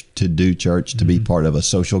church, to do church, to be part of a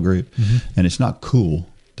social group. And it's not cool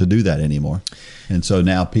to do that anymore. And so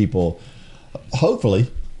now people, hopefully,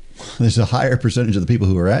 there's a higher percentage of the people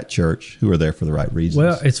who are at church who are there for the right reasons.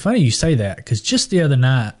 Well, it's funny you say that, because just the other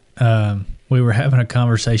night, we were having a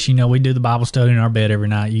conversation. You know, we do the Bible study in our bed every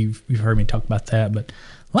night. You've heard me talk about that. But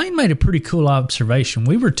Lane made a pretty cool observation.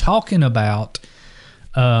 We were talking about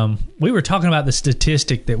the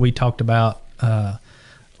statistic that we talked about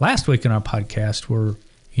last week in our podcast, where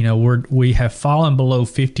we have fallen below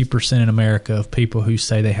 50% in America of people who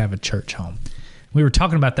say they have a church home. We were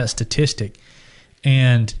talking about that statistic,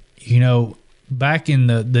 and back in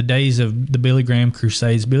the days of the Billy Graham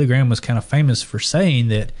Crusades, Billy Graham was kind of famous for saying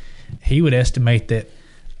that he would estimate that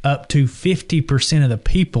up to 50% of the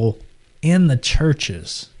people in the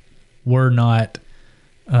churches were not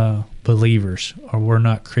believers, or were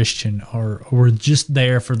not Christian, or were just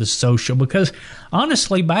there for the social. Because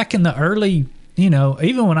honestly, back in the early,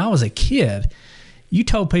 even when I was a kid, you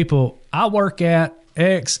told people, I work at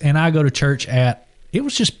X and I go to church at, it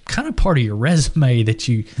was just kind of part of your resume that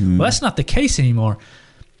well, that's not the case anymore.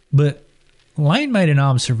 But Lane made an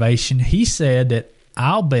observation. He said that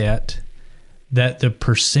I'll bet that the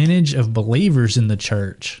percentage of believers in the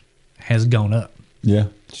church has gone up. Yeah,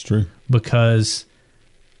 it's true. Because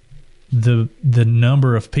the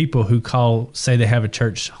number of people who say they have a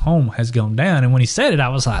church home has gone down. And when he said it, I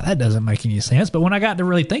was like, that doesn't make any sense. But when I got to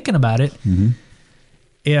really thinking about it,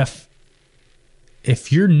 if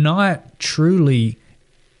you're not truly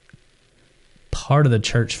part of the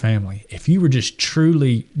church family, if you were just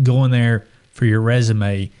truly going there for your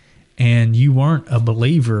resume and you weren't a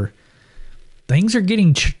believer, things are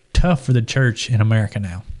getting tough for the church in America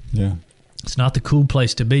now. Yeah. It's not the cool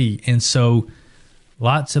place to be. And so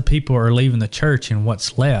lots of people are leaving the church, and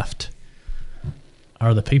what's left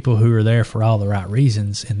are the people who are there for all the right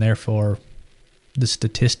reasons. And therefore, the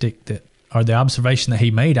statistic that, or the observation that he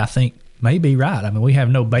made, I think may be right. I mean, we have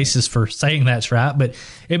no basis for saying that's right, but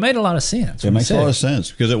it made a lot of sense. It makes a lot of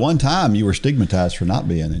sense, because at one time you were stigmatized for not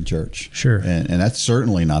being in church. Sure. And that's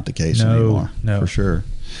certainly not the case anymore. No. For sure.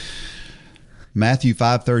 Matthew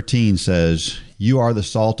 5:13 says, "You are the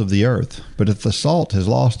salt of the earth, but if the salt has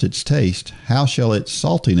lost its taste, how shall its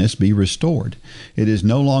saltiness be restored? It is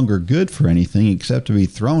no longer good for anything except to be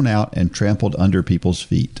thrown out and trampled under people's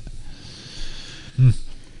feet."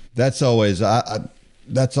 That's always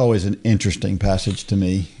that's always an interesting passage to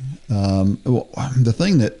me. The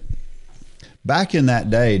thing that back in that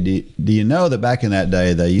day, do you know that back in that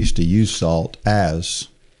day they used to use salt as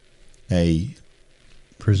a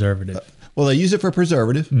preservative? Well, they use it for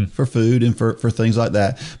preservative, for food, and for things like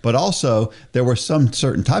that. But also, there were some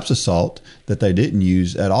certain types of salt that they didn't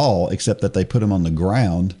use at all, except that they put them on the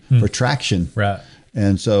ground for traction. Right.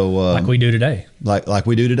 And so, like we do today. Like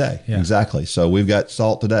we do today. Yeah. Exactly. So we've got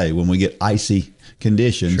salt today. When we get icy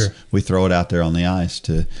conditions, Sure. we throw it out there on the ice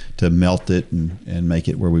to melt it and make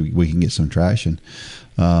it where we can get some traction.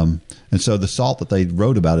 And so the salt that they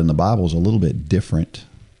wrote about in the Bible is a little bit different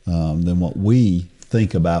than what we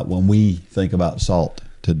think about when we think about salt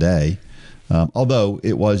today. Although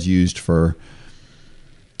it was used for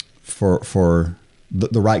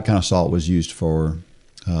the right kind of salt was used for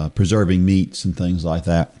preserving meats and things like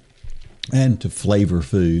that, and to flavor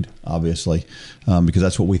food, obviously, because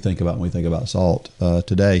that's what we think about when we think about salt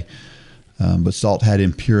today. But salt had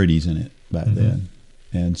impurities in it back then.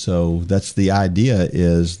 And so that's the idea,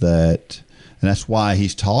 is that, and that's why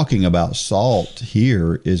he's talking about salt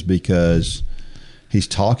here, is because he's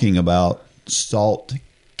talking about salt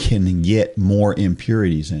can get more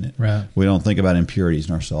impurities in it. Right. We don't think about impurities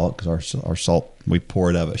in our salt, because our salt, we pour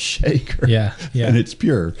it out of a shaker. Yeah. And it's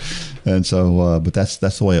pure. And so, but that's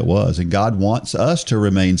the way it was. And God wants us to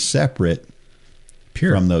remain separate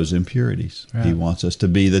Pure. from those impurities. Right. He wants us to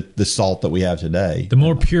be the salt that we have today. The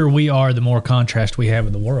more pure we are, the more contrast we have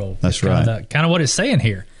with the world. That's It's right. Kind of what it's saying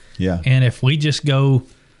here. Yeah. And if we just go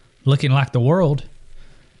looking like the world,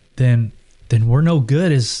 then we're no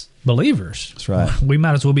good as believers. That's right. We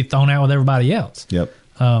might as well be thrown out with everybody else. Yep.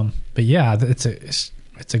 But yeah, it's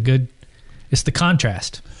a good. It's the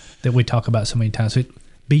contrast that we talk about so many times.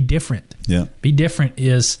 Be different. Yeah. Be different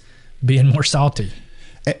is being more salty.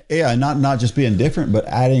 Yeah, not just being different, but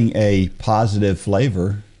adding a positive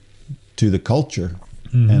flavor to the culture.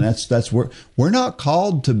 And that's where we're not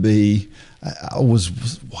called to be. I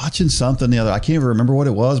was watching something the other, I can't even remember what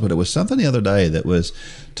it was, but it was something the other day that was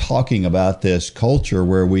talking about this culture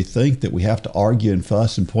where we think that we have to argue and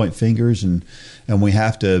fuss and point fingers, and we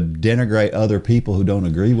have to denigrate other people who don't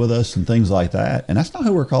agree with us and things like that. And that's not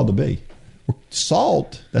who we're called to be.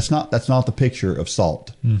 Salt, that's not the picture of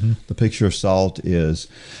salt. The picture of salt is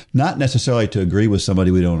not necessarily to agree with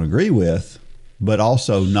somebody we don't agree with, but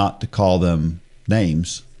also not to call them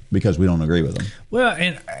names because we don't agree with them. Well,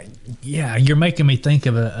 and yeah, you're making me think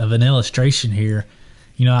of an illustration here.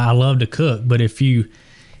 You know, I love to cook, but if you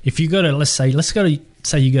go to say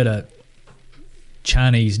you go to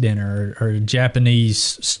Chinese dinner or Japanese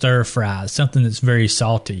stir fry, something that's very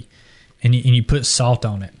salty, and you put salt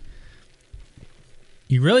on it,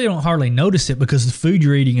 you really don't hardly notice it because the food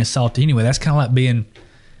you're eating is salty anyway. That's kind of like being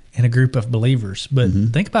in a group of believers. But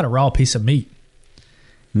think about a raw piece of meat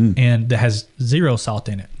and that has zero salt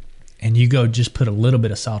in it, and you go just put a little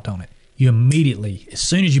bit of salt on it. You immediately, as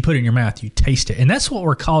soon as you put it in your mouth, you taste it. And that's what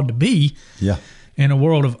we're called to be in a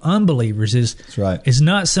world of unbelievers. That's right. Is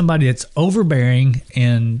not somebody that's overbearing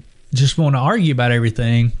and just want to argue about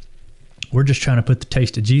everything. We're just trying to put the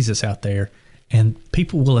taste of Jesus out there. And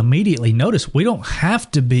people will immediately notice. We don't have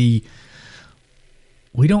to be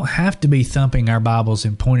thumping our Bibles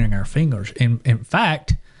and pointing our fingers. In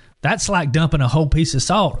fact, that's like dumping a whole piece of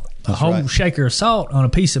salt, a whole shaker of salt on a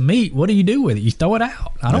piece of meat. What do you do with it? You throw it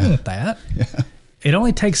out. I don't want that. Yeah. It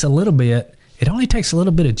only takes a little bit. It only takes a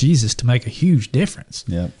little bit of Jesus to make a huge difference.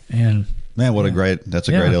 Yeah. And man, that's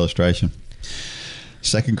a great illustration.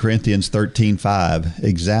 2 Corinthians 13:5,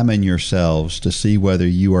 examine yourselves to see whether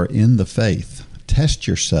you are in the faith. Test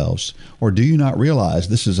yourselves, or do you not realize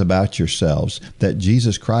this is about yourselves, that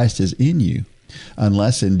Jesus Christ is in you,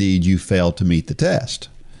 unless indeed you fail to meet the test.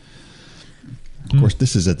 Of course,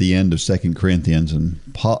 this is at the end of 2 Corinthians, and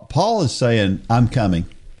Paul is saying, I'm coming,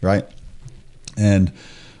 right? And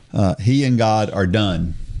he and God are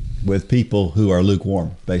done with people who are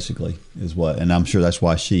lukewarm, basically, is what. And I'm sure that's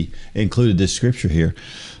why she included this scripture here.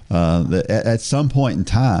 That at some point in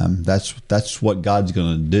time, that's what God's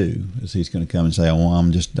going to do. Is He's going to come and say, "Oh,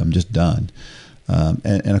 I'm just done."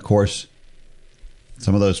 And of course,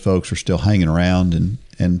 some of those folks are still hanging around,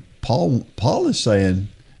 and Paul is saying,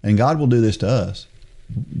 and God will do this to us.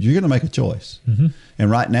 You're going to make a choice. Mm-hmm.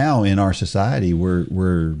 And right now in our society,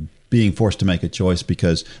 we're being forced to make a choice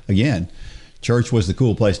because, again, church was the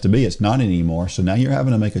cool place to be. It's not anymore. So now you're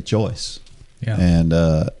having to make a choice. Yeah. And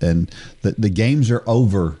the games are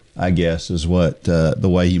over, I guess, is what the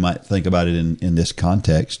way you might think about it in this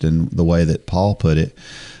context and the way that Paul put it.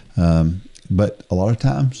 But a lot of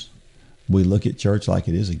times we look at church like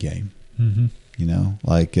it is a game. Mm-hmm. You know,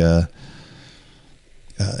 like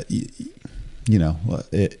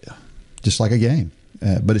just like a game,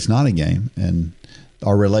 but it's not a game. And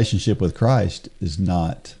our relationship with Christ is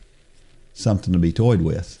not something to be toyed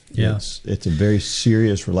with. Yeah. It's a very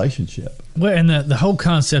serious relationship. Well, and the whole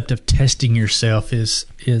concept of testing yourself is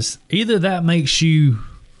either that makes you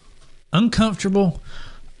uncomfortable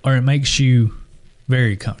or it makes you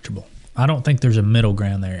very comfortable. I don't think there's a middle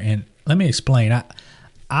ground there. And let me explain.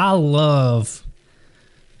 I love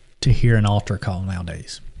to hear an altar call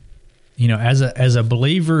nowadays. You know, as a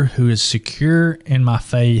believer who is secure in my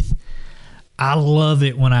faith, I love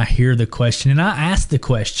it when I hear the question. And I ask the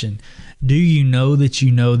question, do you know that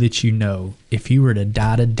you know that you know if you were to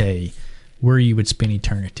die today, where you would spend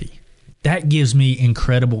eternity? That gives me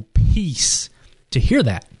incredible peace to hear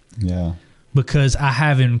that. Yeah. Because I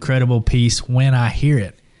have incredible peace when I hear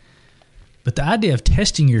it. But the idea of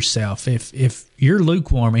testing yourself, if you're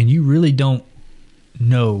lukewarm and you really don't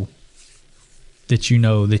know that you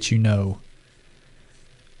know,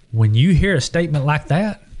 when you hear a statement like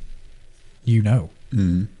that, you know.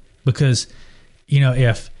 Mm-hmm. Because, you know,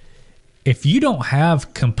 if you don't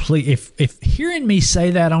have complete, if hearing me say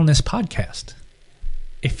that on this podcast,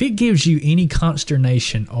 if it gives you any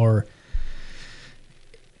consternation or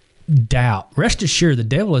doubt, rest assured the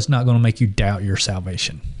devil is not going to make you doubt your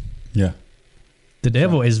salvation. Yeah. The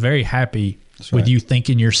devil is very happy with you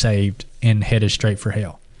thinking you're saved and headed straight for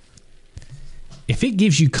hell. If it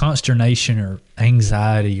gives you consternation or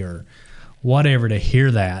anxiety or whatever to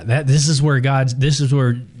hear that this is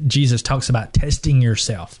where Jesus talks about testing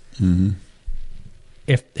yourself. Mm-hmm.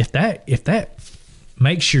 If that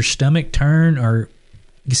makes your stomach turn or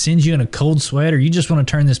sends you in a cold sweat or you just want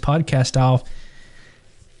to turn this podcast off,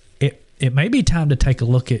 it may be time to take a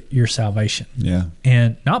look at your salvation. Yeah.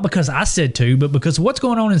 And not because I said to, but because of what's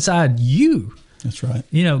going on inside you. That's right.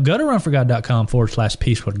 You know, go to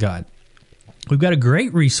runforgod.com/peace with God. We've got a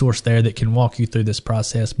great resource there that can walk you through this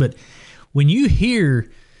process. But when you hear,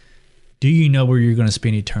 do you know where you're going to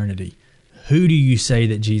spend eternity? Who do you say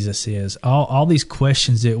that Jesus is? All these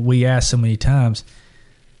questions that we ask so many times,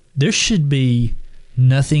 there should be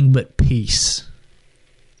nothing but peace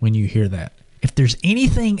when you hear that. If there's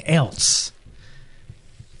anything else,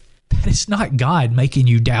 that is not God making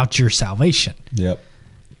you doubt your salvation. Yep.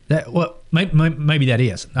 Maybe that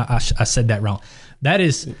is. I said that wrong. That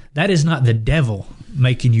is not the devil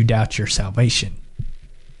making you doubt your salvation.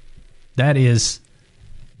 That is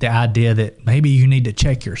the idea that maybe you need to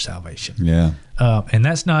check your salvation. Yeah. And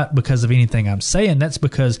that's not because of anything I'm saying. That's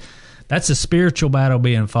because that's a spiritual battle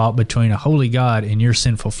being fought between a holy God and your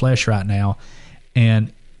sinful flesh right now.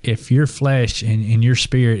 And if your flesh and your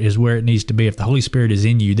spirit is where it needs to be, if the Holy Spirit is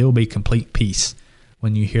in you, there will be complete peace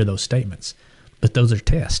when you hear those statements. But those are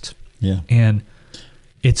tests. Yeah. And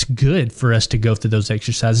it's good for us to go through those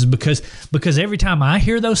exercises because every time I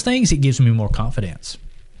hear those things, it gives me more confidence.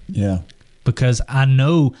 Yeah. Because I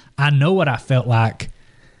know what I felt like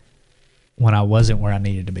when I wasn't where I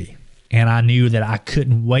needed to be. And I knew that I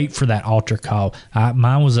couldn't wait for that altar call.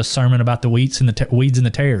 Mine was a sermon about the weeds and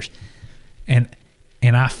the tares. And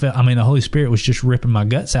I felt, the Holy Spirit was just ripping my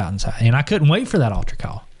guts out inside. And I couldn't wait for that altar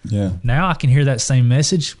call. Yeah. Now I can hear that same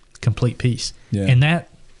message, complete peace. Yeah. And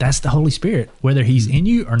that's the Holy Spirit, whether He's in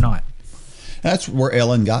you or not. That's where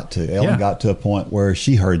Ellen got to. Ellen got to a point where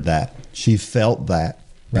she heard that. She felt that.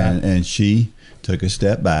 Right. And she took a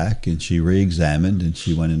step back and she re-examined and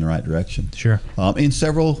she went in the right direction. Sure. In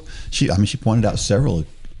several, she pointed out several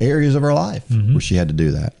areas of her life where she had to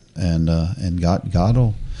do that. And God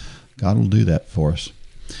will do that for us.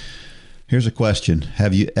 Here's a question.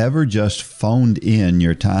 Have you ever just phoned in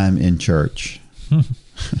your time in church?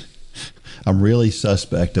 I'm really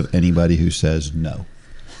suspect of anybody who says no.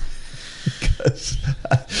 Because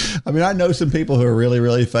I mean, I know some people who are really,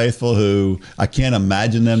 really faithful who I can't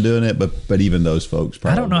imagine them doing it, but even those folks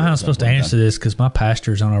probably. I don't know how I'm supposed to answer this because my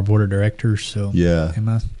pastor's on our board of directors. So yeah. Am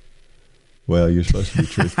I? Well, you're supposed to be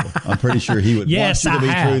truthful. I'm pretty sure he would want you to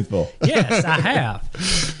be truthful. Yes, I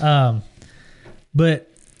have. But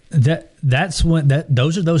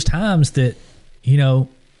those are those times that, you know,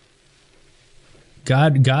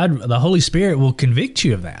 God, the Holy Spirit will convict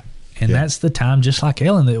you of that. And that's the time, just like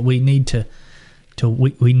Ellen, that we need to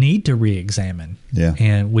we need to re-examine. Yeah.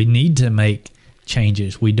 And we need to make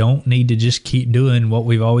changes. We don't need to just keep doing what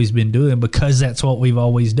we've always been doing because that's what we've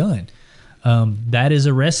always done. That is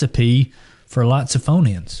a recipe for lots of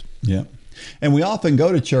phone-ins. Yeah. And we often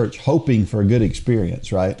go to church hoping for a good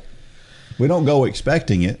experience, right? We don't go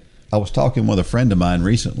expecting it. I was talking with a friend of mine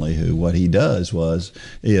recently who what he does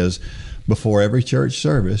is before every church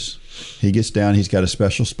service, he gets down, he's got a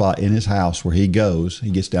special spot in his house where he goes, he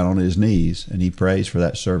gets down on his knees and he prays for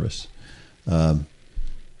that service. That's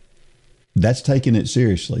taking it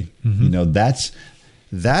seriously. Mm-hmm. You know,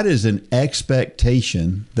 that is an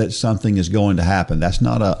expectation that something is going to happen. That's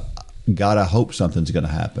not a, God, I hope something's going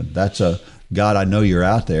to happen. That's a, God, I know you're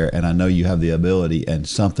out there and I know you have the ability and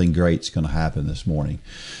something great's going to happen this morning.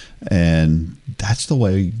 And that's the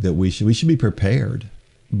way that we should be prepared.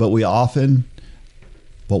 But we often,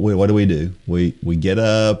 what do? We get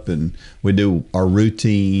up and we do our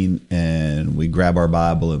routine and we grab our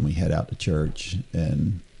Bible and we head out to church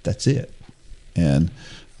and that's it. And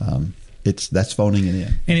that's phoning it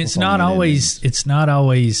in. And it's not always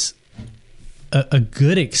a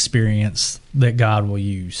good experience that God will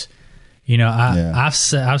use. You know, I've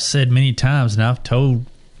said many times, and I've told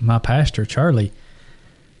my pastor Charlie,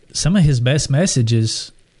 some of his best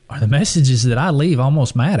messages are the messages that I leave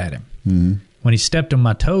almost mad at him. Mm-hmm. When he stepped on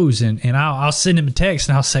my toes, and I'll send him a text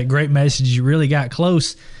and I'll say, "Great message, you really got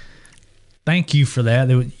close. Thank you for that.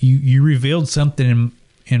 You revealed something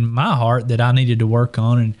in my heart that I needed to work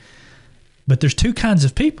on." But there's two kinds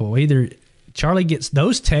of people. Either Charlie gets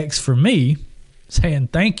those texts from me saying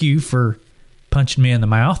thank you for punching me in the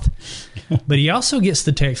mouth, but he also gets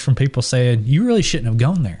the text from people saying you really shouldn't have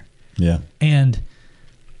gone there. Yeah. And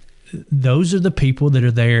those are the people that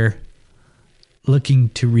are there looking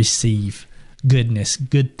to receive goodness,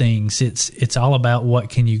 good things. It's all about what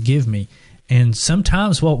can you give me. And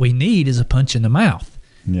sometimes what we need is a punch in the mouth.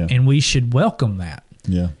 Yeah. And we should welcome that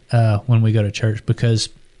when we go to church, because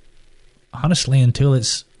honestly, until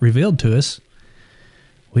it's revealed to us,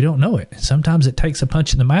 we don't know it. Sometimes it takes a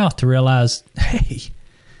punch in the mouth to realize, hey,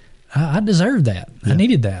 I deserve that. Yeah. I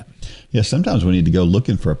needed that. Yeah, sometimes we need to go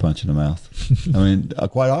looking for a punch in the mouth. I mean,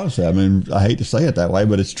 quite honestly, I hate to say it that way,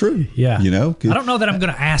 but it's true. Yeah. You know? I don't know that I'm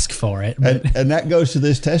going to ask for it. But. And that goes to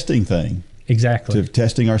this testing thing. Exactly. To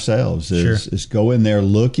testing ourselves is go in there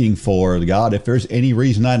looking for, God, if there's any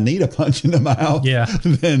reason I need a punch in the mouth,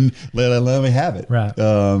 then let me have it. Right.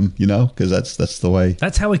 You know, because that's the way.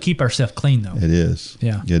 That's how we keep ourselves clean, though. It is.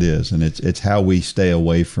 Yeah. It is. And it's how we stay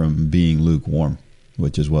away from being lukewarm,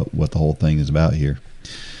 which is what the whole thing is about here.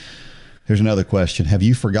 Here's another question. Have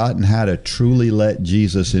you forgotten how to truly let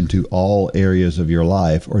Jesus into all areas of your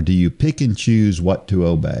life, or do you pick and choose what to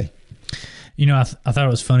obey? You know, I thought it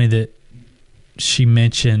was funny that she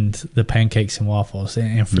mentioned the pancakes and waffles.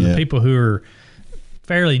 And for the people who are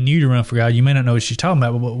fairly new to Run for God, you may not know what she's talking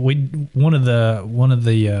about, but one of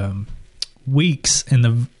the weeks in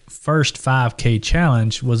the first 5K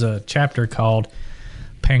challenge was a chapter called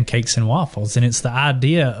Pancakes and Waffles. And it's the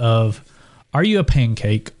idea of, are you a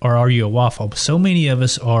pancake or are you a waffle? So many of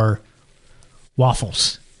us are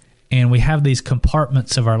waffles, and we have these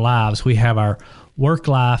compartments of our lives. We have our work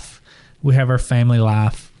life, we have our family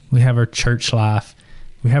life, we have our church life,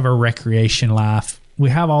 we have our recreation life. We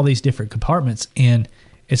have all these different compartments, and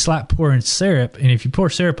it's like pouring syrup. And if you pour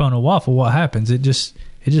syrup on a waffle, what happens? It just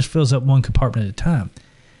fills up one compartment at a time.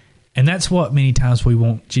 And that's what many times we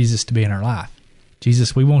want Jesus to be in our life.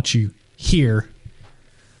 Jesus, we want you here.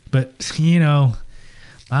 But, you know,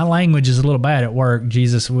 my language is a little bad at work.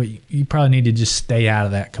 Jesus, you probably need to just stay out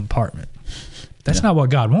of that compartment. That's not what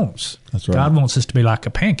God wants. That's right. God wants us to be like a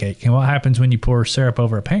pancake. And what happens when you pour syrup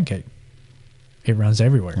over a pancake? It runs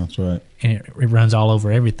everywhere. That's right. And it runs all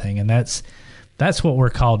over everything. And that's what we're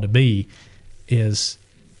called to be. Is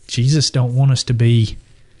Jesus don't want to be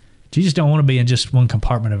in just one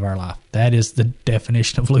compartment of our life. That is the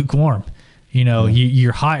definition of lukewarm. You know,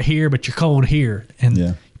 you're hot here, but you're cold here.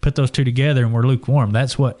 And put those two together and we're lukewarm.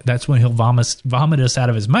 That's when he'll vomit us out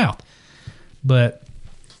of his mouth. But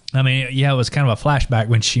I mean, it was kind of a flashback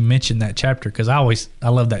when she mentioned that chapter, because I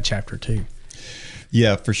love that chapter too.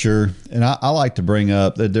 Yeah, for sure. And I like to bring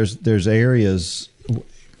up that there's areas,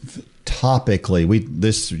 topically,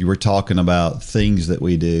 we're talking about things that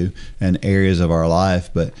we do and areas of our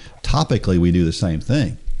life, but topically we do the same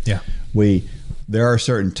thing. Yeah. There are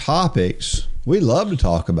certain topics we love to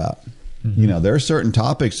talk about. Mm-hmm. There are certain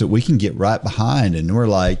topics that we can get right behind, and we're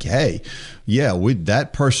like, hey, yeah,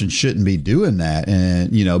 that person shouldn't be doing that.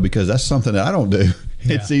 And, because that's something that I don't do.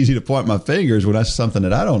 Yeah. It's easy to point my fingers when that's something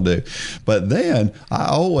that I don't do. But then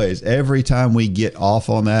every time we get off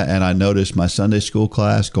on that, and I notice my Sunday school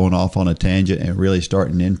class going off on a tangent and really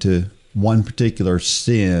starting into one particular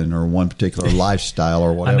sin or one particular lifestyle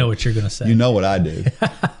or whatever. I know what you're going to say. You know what I do.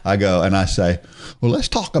 I go and I say, well, let's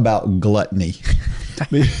talk about gluttony.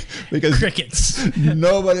 Because crickets.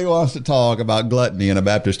 Nobody wants to talk about gluttony in a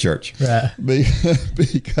Baptist church. Right.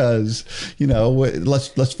 Because,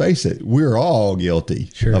 let's face it, we're all guilty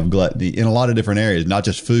of gluttony in a lot of different areas, not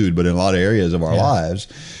just food, but in a lot of areas of our lives.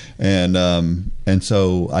 And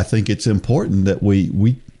so I think it's important that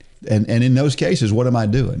we and in those cases, what am I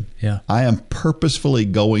doing? Yeah. I am purposefully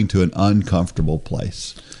going to an uncomfortable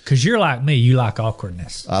place. Because you're like me, you like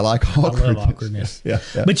awkwardness. I like awkwardness. I love awkwardness. Yeah.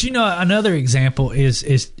 But another example is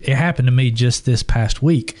it happened to me just this past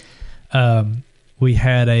week. We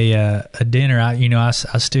had a dinner. I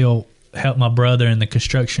still help my brother in the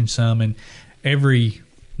construction some, and every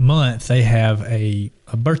month they have a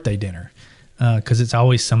birthday dinner because it's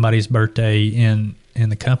always somebody's birthday in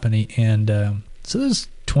the company, and so there's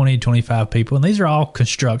 20, 25 people, and these are all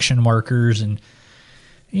construction workers and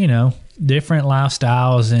different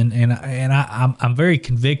lifestyles, and I'm very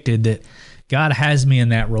convicted that God has me in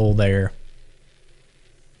that role there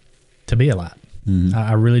to be a light. Mm-hmm.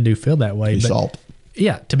 I really do feel that way. Be salt.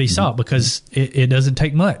 Yeah, to be salt, because it doesn't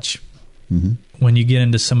take much mm-hmm. when you get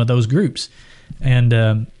into some of those groups.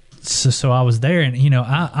 And so I was there, and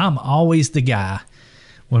I'm always the guy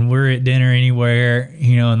when we're at dinner anywhere,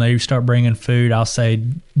 and they start bringing food, I'll say,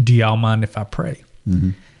 do y'all mind if I pray?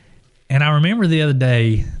 Mm-hmm. And I remember the other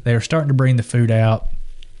day, they were starting to bring the food out,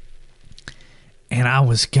 and I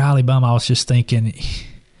was, golly bum, I was just thinking,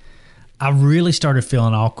 I really started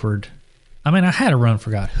feeling awkward. I mean, I had a Run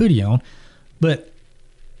for God hoodie on, but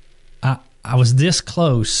I was this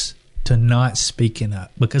close to not speaking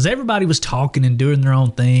up because everybody was talking and doing their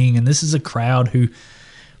own thing, and this is a crowd who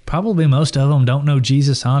probably most of them don't know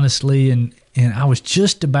Jesus honestly, and I was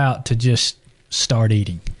just about to just start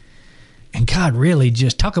eating. And God really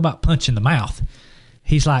just talk about punch in the mouth.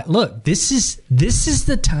 He's like, look, this is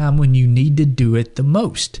the time when you need to do it the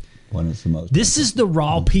most. When it's the most. This is the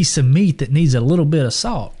raw piece of meat that needs a little bit of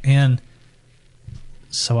salt. And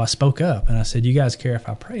so I spoke up and I said, you guys care if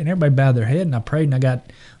I pray? And everybody bowed their head, and I prayed, and I got,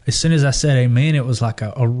 as soon as I said amen, it was like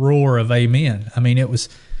a roar of amen. I mean, it was,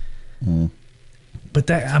 but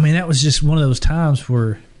that was just one of those times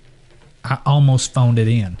where I almost phoned it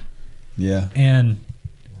in. Yeah. And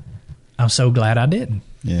I'm so glad I didn't.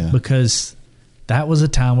 Yeah. Because that was a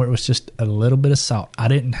time where it was just a little bit of salt. I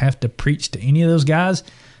didn't have to preach to any of those guys,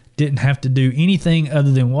 didn't have to do anything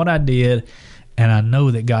other than what I did, and I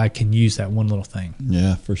know that God can use that one little thing.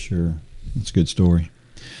 Yeah, for sure. That's a good story.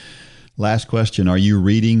 Last question. Are you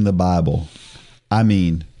reading the Bible? I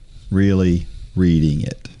mean, really reading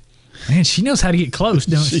it. Man, she knows how to get close,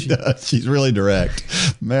 don't she? She does. She's really direct.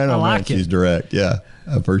 Man, I like it. She's direct. Yeah,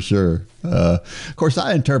 for sure. Of course,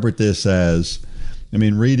 I interpret this as,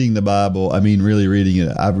 reading the Bible, really reading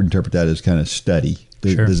it, I would interpret that as kind of study.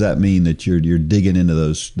 Sure. Does that mean that you're digging into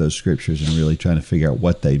those scriptures and really trying to figure out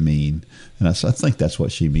what they mean? And I think that's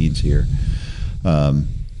what she means here.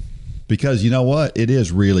 Because you know what? It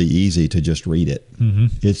is really easy to just read it. Mm-hmm.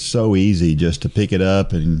 It's so easy just to pick it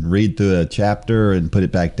up and read through a chapter and put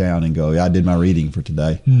it back down and go, yeah, I did my reading for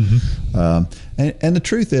today. Mm-hmm. And the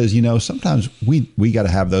truth is, sometimes we got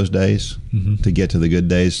to have those days to get to the good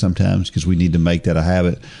days sometimes, because we need to make that a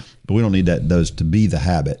habit. But we don't need those to be the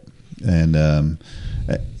habit. And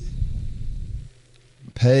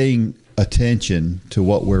paying attention to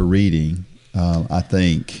what we're reading, I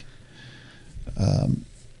think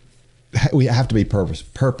we have to be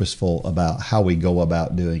purposeful about how we go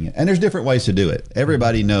about doing it. And there's different ways to do it.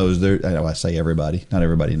 Everybody knows I say everybody, not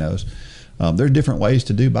everybody knows. There are different ways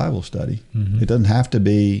to do Bible study. Mm-hmm. It doesn't have to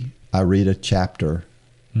be, I read a chapter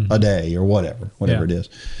a day or whatever it is.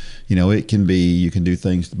 It can be, you can do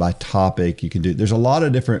things by topic. There's a lot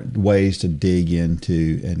of different ways to dig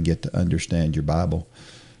into and get to understand your Bible.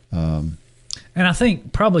 And I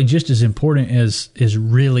think probably just as important as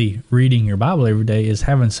really reading your Bible every day is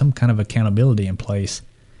having some kind of accountability in place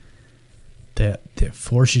that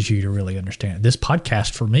forces you to really understand it. This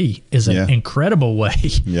podcast for me is an incredible way.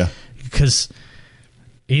 Yeah. Because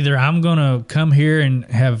either I'm going to come here and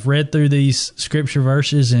have read through these scripture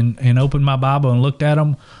verses and open my Bible and looked at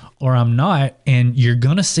them, or I'm not, and you're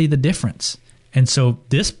going to see the difference. And so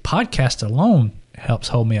this podcast alone helps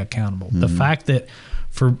hold me accountable. The fact that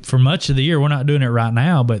for much of the year, we're not doing it right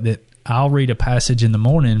now, but that I'll read a passage in the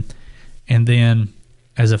morning, and then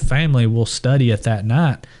as a family, we'll study it that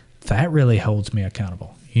night. That really holds me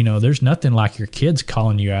accountable. You know, there's nothing like your kids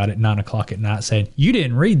calling you out at 9 o'clock at night saying, you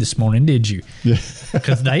didn't read this morning, did you? Yeah.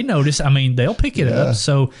 Because they notice, I mean, they'll pick it up.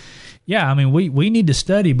 So, yeah, I mean, we need to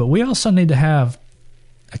study, but we also need to have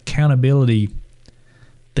accountability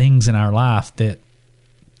things in our life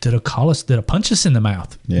that'll call us, that'll punch us in the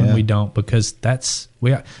mouth when we don't, because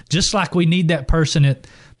just like we need that person at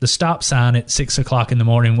the stop sign at 6 o'clock in the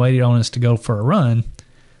morning waiting on us to go for a run.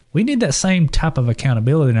 We need that same type of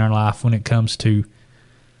accountability in our life when it comes to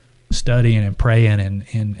studying and praying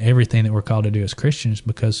and everything that we're called to do as Christians,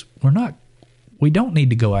 because we don't need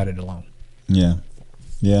to go at it alone. Yeah.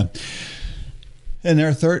 Yeah. And there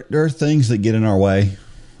are things that get in our way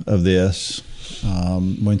of this.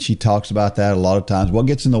 When she talks about that, a lot of times, what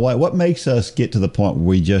gets in the way? What makes us get to the point where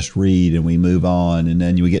we just read and we move on, and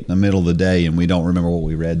then we get in the middle of the day and we don't remember what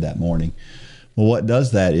we read that morning? Well, what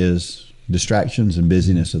does that is distractions and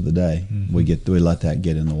busyness of the day. We let that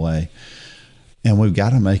get in the way, and we've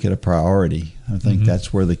got to make it a priority. I think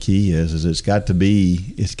that's where the key is it's got to be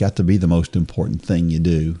the most important thing you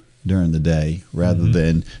do during the day, rather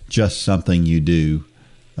than just something you do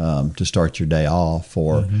to start your day off,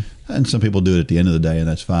 and some people do it at the end of the day, and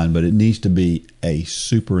that's fine, but it needs to be a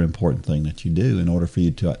super important thing that you do in order for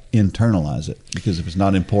you to internalize it, because if it's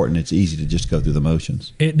not important, it's easy to just go through the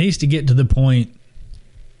motions. It needs to get to the point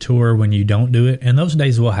to where when you don't do it, and those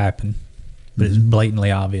days will happen, but it's blatantly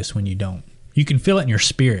obvious when you don't. You can feel it in your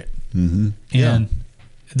spirit, and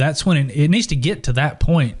that's when it needs to get to that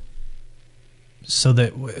point so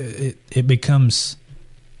that it becomes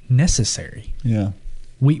necessary. Yeah.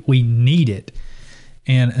 We need it.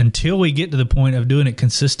 And until we get to the point of doing it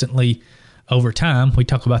consistently over time, we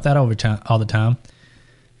talk about that all the time,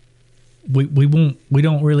 we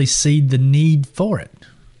don't really see the need for it.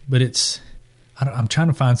 But I'm trying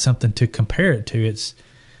to find something to compare it to.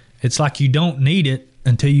 It's like you don't need it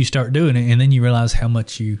until you start doing it, and then you realize how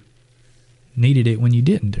much you needed it when you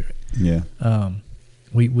didn't do it. Yeah.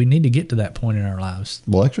 We need to get to that point in our lives.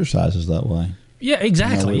 Well, exercise is that way. Yeah,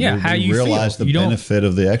 exactly. We realize the benefit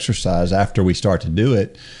of the exercise after we start to do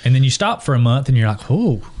it. And then you stop for a month and you're like,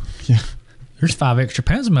 oh, there's 5 extra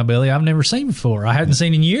pounds in my belly I've never seen before. I hadn't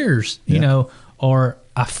seen in years, you know, or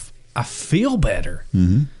I feel better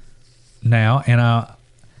now, and I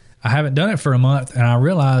haven't done it for a month, and I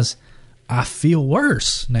realize I feel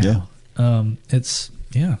worse now.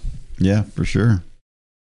 Yeah, for sure.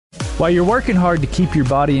 While you're working hard to keep your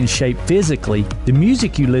body in shape physically, the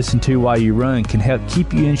music you listen to while you run can help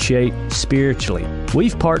keep you in shape spiritually.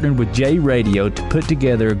 We've partnered with J Radio to put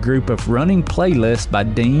together a group of running playlists by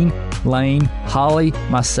Dean, Lane, Holly,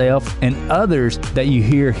 myself, and others that you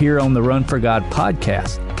hear here on the Run for God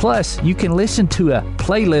podcast. Plus, you can listen to a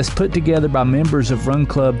playlist put together by members of Run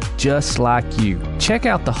Club just like you. Check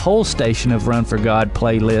out the whole station of Run for God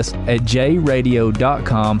playlist at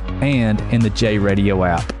jradio.com and in the J Radio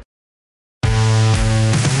app.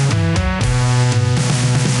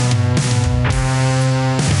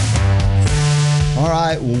 All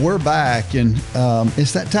right, well, we're back, and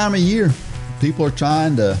it's that time of year. People are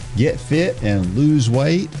trying to get fit and lose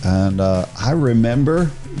weight, and I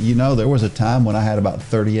remember, there was a time when I had about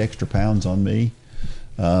 30 extra pounds on me.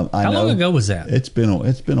 How long ago was that? It's been a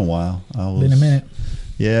while. Been a minute.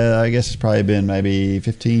 Yeah, I guess it's probably been maybe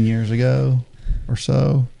 15 years ago or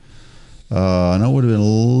so. I know it would have been a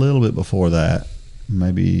little bit before that,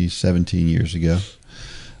 maybe 17 years ago.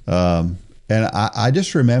 And I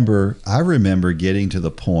just remember, getting to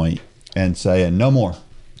the point and saying, no more.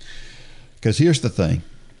 Because here's the thing.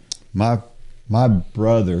 My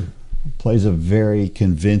brother plays a very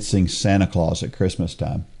convincing Santa Claus at Christmas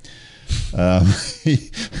time.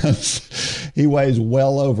 He weighs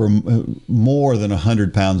well over more than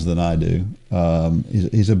 100 pounds than I do.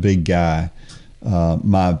 He's a big guy.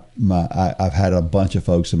 I've had a bunch of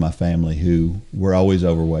folks in my family who were always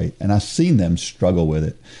overweight, and I've seen them struggle with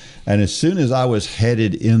it. And as soon as I was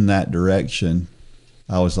headed in that direction,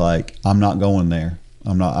 I was like, I'm not going there.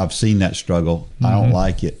 I've seen that struggle. I don't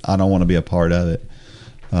like it. I don't want to be a part of it.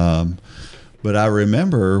 But I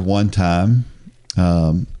remember one time,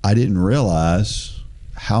 I didn't realize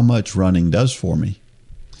how much running does for me.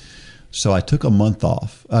 So I took a month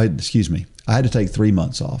off. I had to take 3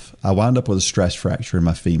 months off. I wound up with a stress fracture in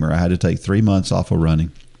my femur. I had to take 3 months off of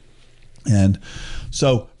running. And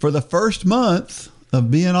so for the first month of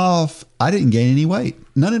being off, I didn't gain any weight.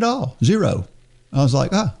 None at all. 0. I was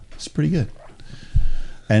like, it's pretty good.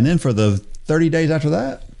 And then for the 30 days after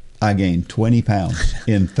that, I gained 20 pounds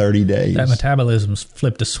in 30 days. That metabolism's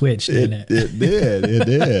flipped a switch, didn't it? It did. It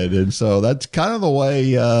did. And so that's kind of the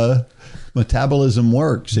way metabolism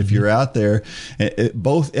works. If you're out there,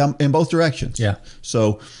 both in both directions. Yeah.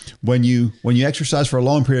 So when you exercise for a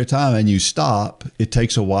long period of time and you stop, it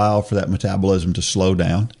takes a while for that metabolism to slow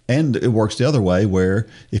down. And it works the other way, where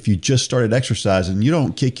if you just started exercising, you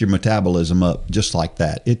don't kick your metabolism up just like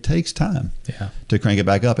that. It takes time to crank it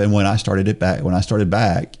back up. And when I started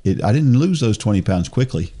back, I didn't lose those 20 pounds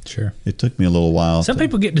quickly. Sure. It took me a little while. Some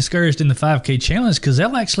people get discouraged in the 5K challenge because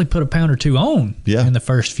they'll actually put a pound or two on in the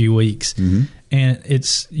first few weeks. Mm-hmm. And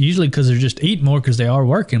it's usually because they're just eating more because they are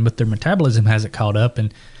working, but their metabolism hasn't caught up.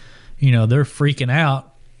 And, they're freaking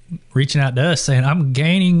out, reaching out to us saying, I'm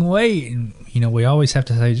gaining weight. And, we always have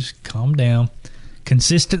to say, just calm down.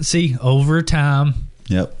 Consistency over time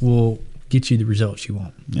will get you the results you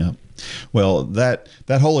want. Yep. Well, that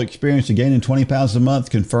whole experience of gaining 20 pounds a month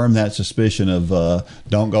confirmed that suspicion of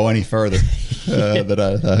don't go any further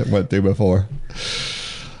that I went through before.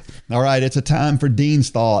 All right, it's a time for Dean's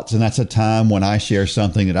Thoughts, and that's a time when I share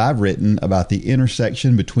something that I've written about the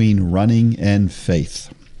intersection between running and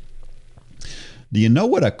faith. Do you know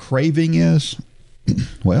what a craving is?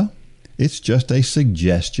 Well, it's just a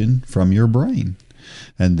suggestion from your brain.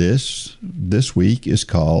 And this week is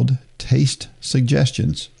called Taste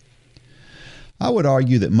Suggestions. I would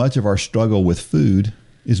argue that much of our struggle with food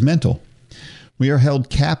is mental. We are held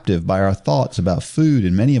captive by our thoughts about food,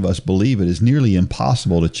 and many of us believe it is nearly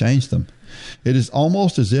impossible to change them. It is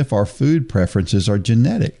almost as if our food preferences are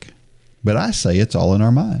genetic, but I say it's all in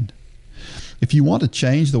our mind. If you want to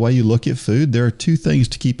change the way you look at food, there are two things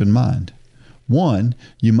to keep in mind. One,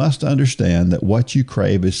 you must understand that what you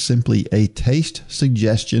crave is simply a taste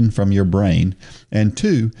suggestion from your brain. And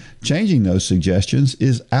two, changing those suggestions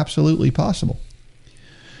is absolutely possible.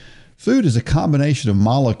 Food is a combination of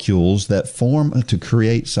molecules that form to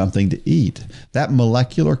create something to eat. That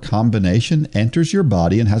molecular combination enters your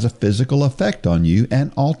body and has a physical effect on you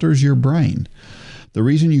and alters your brain. The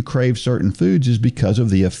reason you crave certain foods is because of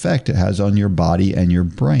the effect it has on your body and your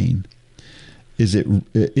brain.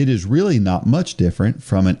 It is really not much different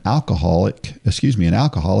from an alcoholic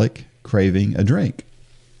craving a drink.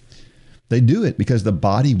 They do it because the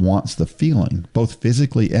body wants the feeling, both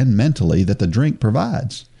physically and mentally, that the drink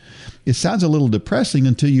provides. It sounds a little depressing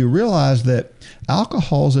until you realize that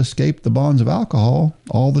alcohols escape the bonds of alcohol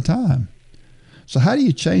all the time. So how do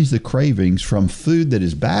you change the cravings from food that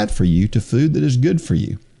is bad for you to food that is good for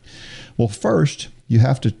you? Well, first, you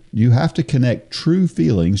have to connect true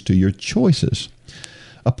feelings to your choices.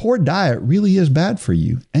 A poor diet really is bad for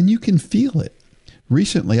you, and you can feel it.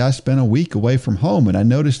 Recently, I spent a week away from home, and I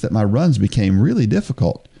noticed that my runs became really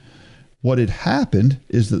difficult. What had happened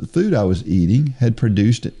is that the food I was eating had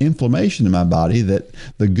produced inflammation in my body that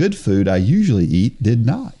the good food I usually eat did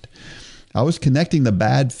not. I was connecting the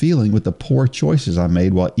bad feeling with the poor choices I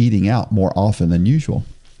made while eating out more often than usual.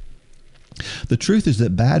 The truth is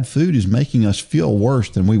that bad food is making us feel worse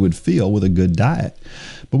than we would feel with a good diet.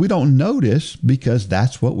 But we don't notice because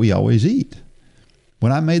that's what we always eat.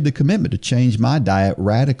 When I made the commitment to change my diet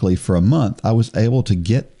radically for a month, I was able to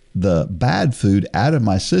get the bad food out of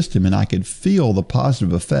my system, and I could feel the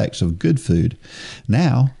positive effects of good food.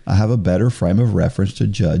 Now I have a better frame of reference to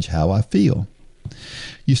judge how I feel.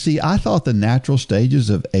 You see, I thought the natural stages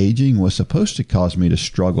of aging was supposed to cause me to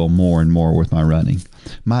struggle more and more with my running.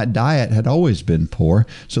 My diet had always been poor,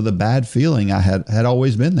 so the bad feeling I had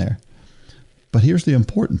always been there. But here's the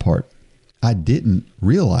important part. I didn't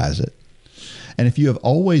realize it. And if you have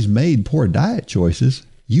always made poor diet choices,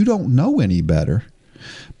 you don't know any better.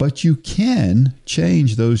 But you can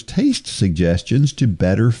change those taste suggestions to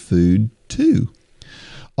better food too.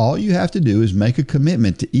 All you have to do is make a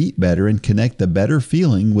commitment to eat better and connect the better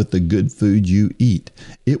feeling with the good food you eat.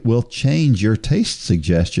 It will change your taste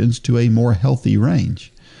suggestions to a more healthy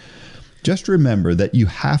range. Just remember that you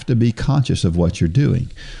have to be conscious of what you're doing.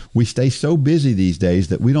 We stay so busy these days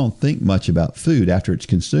that we don't think much about food after it's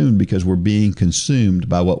consumed because we're being consumed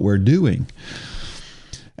by what we're doing.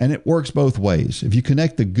 And it works both ways. If you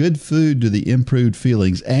connect the good food to the improved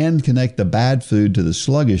feelings and connect the bad food to the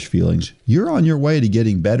sluggish feelings, you're on your way to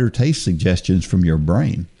getting better taste suggestions from your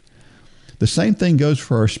brain. The same thing goes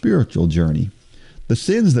for our spiritual journey. The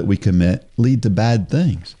sins that we commit lead to bad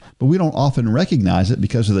things, but we don't often recognize it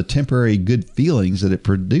because of the temporary good feelings that it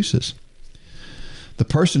produces. The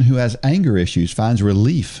person who has anger issues finds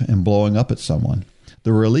relief in blowing up at someone.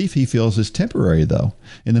 The relief he feels is temporary, though.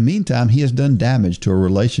 In the meantime, he has done damage to a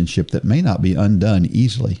relationship that may not be undone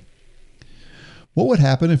easily. What would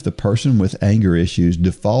happen if the person with anger issues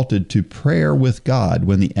defaulted to prayer with God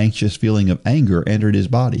when the anxious feeling of anger entered his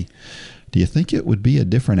body? Do you think it would be a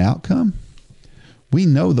different outcome? We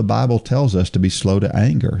know the Bible tells us to be slow to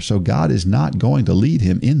anger, so God is not going to lead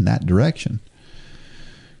him in that direction.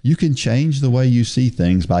 You can change the way you see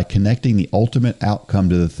things by connecting the ultimate outcome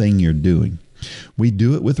to the thing you're doing. We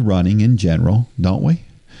do it with running in general, don't we?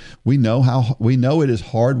 We know it is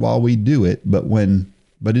hard while we do it, but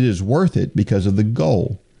it is worth it because of the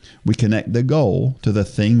goal. We connect the goal to the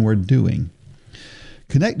thing we're doing.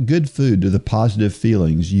 Connect good food to the positive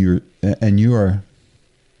feelings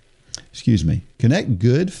Connect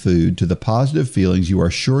good food to the positive feelings you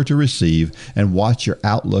are sure to receive and watch your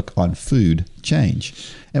outlook on food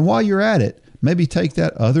change. And while you're at it, maybe take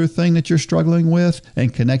that other thing that you're struggling with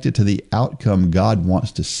and connect it to the outcome God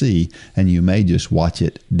wants to see, and you may just watch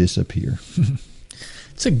it disappear.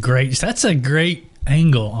 That's a great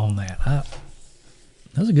angle on that.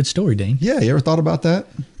 That was a good story, Dean. Yeah, you ever thought about that?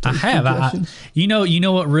 I have. You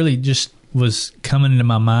know what really just was coming into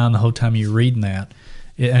my mind the whole time you were reading that,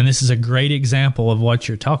 and this is a great example of what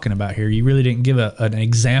you're talking about here. You really didn't give an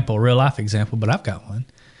example, a real life example, but I've got one.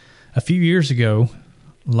 A few years ago,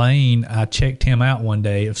 Lane, I checked him out one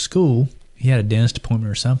day of school. He had a dentist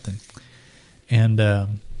appointment or something, and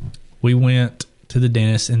we went to the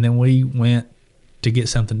dentist, and then we went to get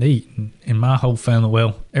something to eat. And my whole family,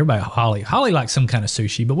 well, everybody, Holly likes some kind of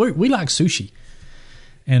sushi, but we like sushi.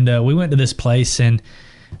 And we went to this place, and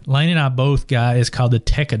Lane and I both got, it's called the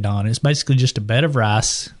Tekadon. It's basically just a bed of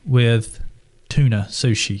rice with tuna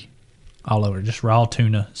sushi all over, just raw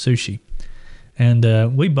tuna sushi.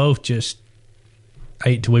 And we both just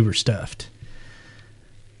ate till we were stuffed.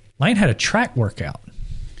 Lane had a track workout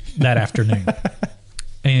that afternoon.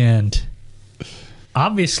 And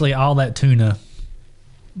obviously all that tuna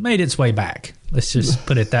made its way back. Let's just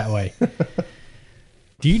put it that way.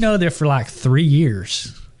 Do you know that for like 3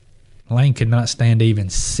 years, Lane could not stand to even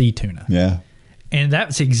see tuna? Yeah. And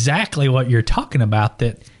that's exactly what you're talking about,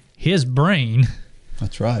 that his brain,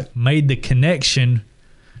 that's right, made the connection,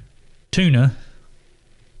 tuna,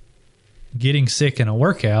 getting sick in a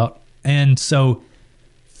workout. And so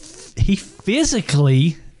he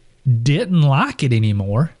physically didn't like it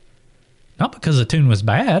anymore. Not because the tuna was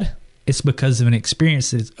bad. It's because of an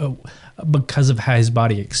experience, because of how his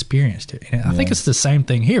body experienced it. And I think it's the same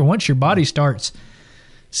thing here. Once your body starts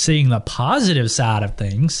seeing the positive side of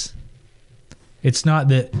things, it's not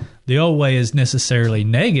that the old way is necessarily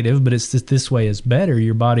negative, but it's that this way is better.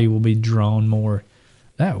 Your body will be drawn more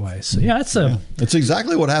that way. So, it's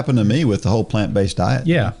exactly what happened to me with the whole plant-based diet.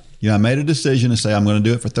 Yeah. I made a decision to say I'm going to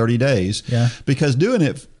do it for 30 days. Yeah. Because doing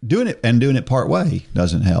it part way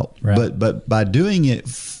doesn't help. Right. But by doing it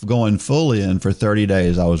going full in for 30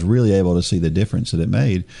 days, I was really able to see the difference that it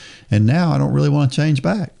made. And now I don't really want to change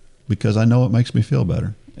back because I know it makes me feel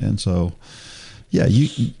better. And so, yeah,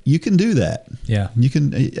 you can do that. Yeah.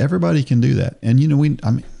 Everybody can do that. And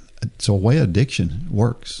it's a way addiction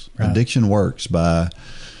works. Right. Addiction works by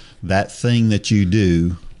that thing that you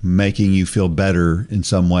do making you feel better in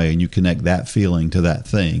some way, and you connect that feeling to that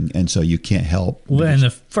thing, and so you can't help. Well, and the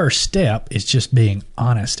first step is just being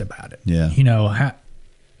honest about it. Yeah. How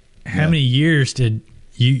many years did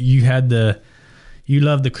you had you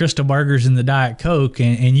loved the Crystal Burgers and the Diet Coke,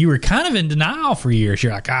 and you were kind of in denial for years.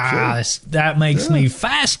 You're like, that makes me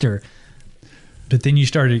faster. But then you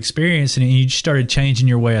started experiencing it, and you started changing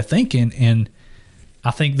your way of thinking, and I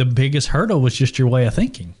think the biggest hurdle was just your way of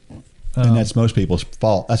thinking. And that's most people's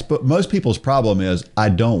fault. Most people's problem is, I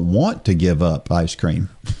don't want to give up ice cream.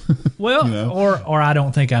 Well, or I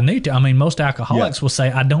don't think I need to. I mean, most alcoholics will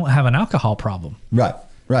say, I don't have an alcohol problem. Right.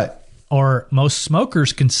 Or most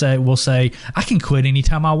smokers will say, I can quit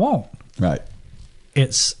anytime I want. Right.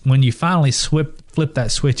 It's when you finally flip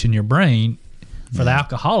that switch in your brain. For the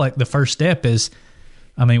alcoholic, the first step is,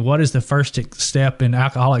 what is the first step in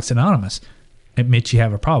Alcoholics Anonymous? Admit you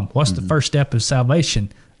have a problem. What's the first step of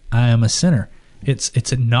salvation? I am a sinner. It's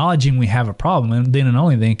acknowledging we have a problem, and then and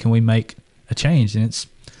only then can we make a change. And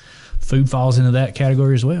food falls into that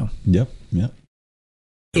category as well. Yep.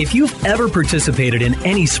 If you've ever participated in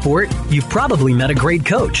any sport, you've probably met a great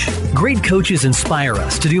coach. Great coaches inspire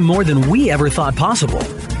us to do more than we ever thought possible.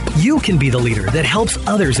 You can be the leader that helps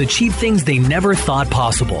others achieve things they never thought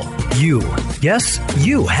possible. You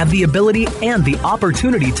have the ability and the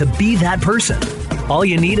opportunity to be that person. All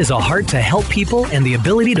you need is a heart to help people and the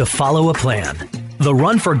ability to follow a plan. The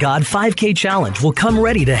Run for God 5K Challenge will come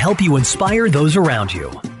ready to help you inspire those around you.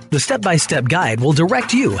 The step-by-step guide will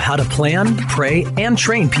direct you how to plan, pray, and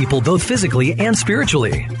train people both physically and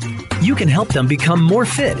spiritually. You can help them become more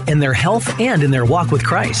fit in their health and in their walk with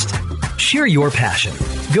Christ. Share your passion.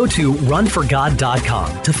 Go to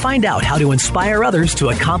runforgod.com to find out how to inspire others to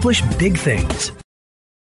accomplish big things.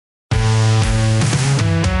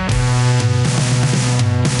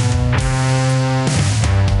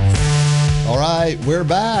 All right, we're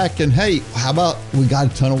back. And hey, how about we got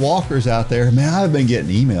a ton of walkers out there? Man, I've been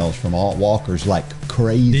getting emails from all walkers like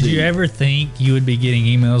crazy. Did you ever think you would be getting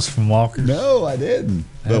emails from walkers? No, I didn't.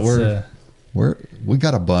 But we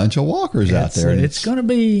got a bunch of walkers out there. And it's gonna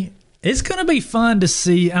be fun to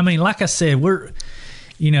see. I mean, like I said, we're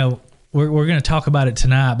gonna talk about it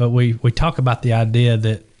tonight, but we talk about the idea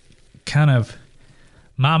that kind of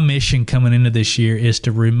my mission coming into this year is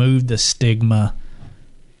to remove the stigma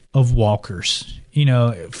of walkers. You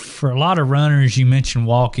know, for a lot of runners, you mention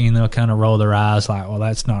walking, they'll kind of roll their eyes like, well,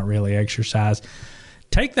 that's not really exercise.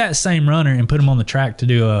 Take that same runner and put them on the track to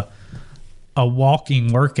do a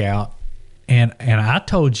walking workout. And I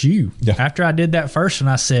told you after I did that first one,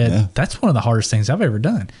 I said, that's one of the hardest things I've ever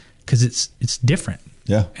done because it's different.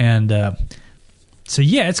 Yeah. And so,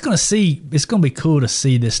 it's going to be cool to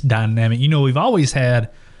see this dynamic. You know, we've always had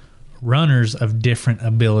runners of different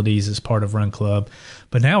abilities as part of Run Club,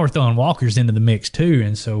 but now we're throwing walkers into the mix too.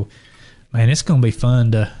 And so, man, it's going to be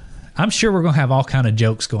fun I'm sure we're going to have all kind of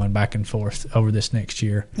jokes going back and forth over this next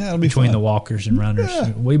year between the walkers and runners.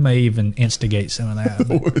 Yeah. We may even instigate some of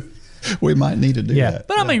that. We might need to do that.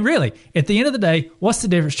 But I mean, really, at the end of the day, what's the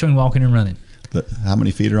difference between walking and running? How many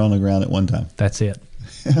feet are on the ground at one time? That's it.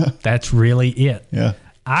 That's really it. Yeah.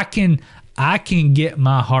 I can get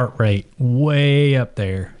my heart rate way up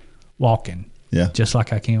there walking. Yeah. Just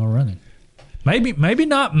like I can with running. Maybe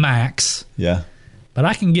not max. Yeah. But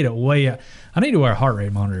I can get it way up. I need to wear a heart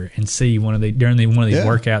rate monitor and see during one of these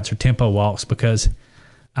workouts or tempo walks because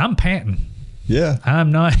I'm panting. Yeah.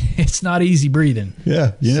 I'm not. It's not easy breathing.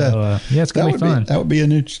 Yeah. Yeah. So, it's going to be fun. That would be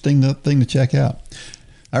an interesting thing to check out.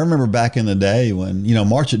 I remember back in the day when,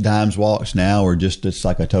 March at Dimes walks now are it's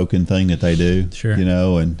like a token thing that they do. Sure.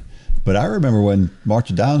 But I remember when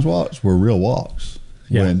March at Dimes walks were real walks.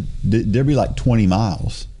 Yeah. When there'd be like 20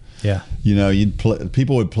 miles. Yeah.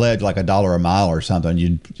 People would pledge like $1 a mile or something.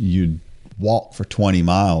 You'd walk for 20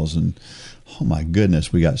 miles and oh my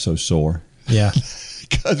goodness, we got so sore. Yeah.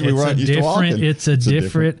 Because we weren't used to walking. It's a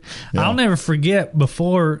different. Yeah. I'll never forget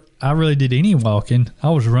before I really did any walking, I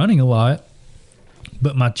was running a lot.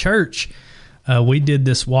 But my church, we did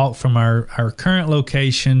this walk from our current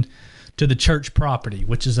location to the church property,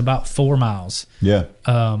 which is about 4 miles. Yeah.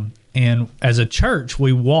 And as a church,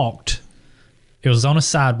 we walked. It was on a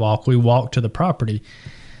sidewalk. We walked to the property.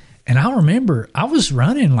 And I remember I was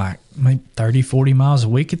running like maybe 30, 40 miles a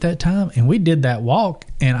week at that time. And we did that walk,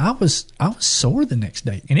 and I was sore the next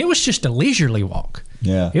day. And it was just a leisurely walk.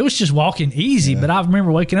 Yeah. It was just walking easy. But I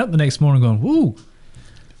remember waking up the next morning going, woo,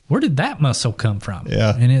 where did that muscle come from?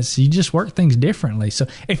 Yeah. And you just work things differently. So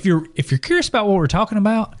if you're curious about what we're talking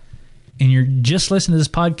about and you're just listening to this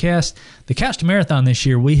podcast, the Couch to Marathon this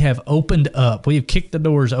year, we have opened up. We have kicked the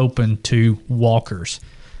doors open to walkers.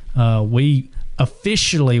 We've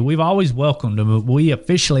always welcomed them, but we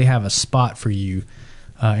officially have a spot for you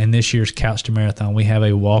in this year's Couch to Marathon. We have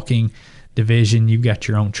a walking division. You've got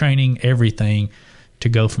your own training, everything to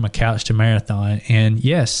go from a couch to marathon. And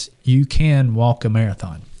yes, you can walk a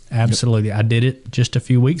marathon. Absolutely. Yep. I did it just a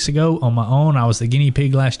few weeks ago on my own. I was the guinea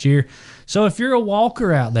pig last year. So if you're a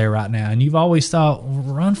walker out there right now and you've always thought,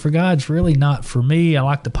 Run for God's really not for me, I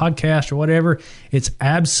like the podcast or whatever, it's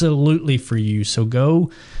absolutely for you. So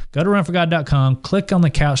go to runforgod.com, click on the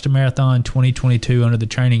Couch to Marathon 2022 under the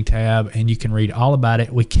training tab, and you can read all about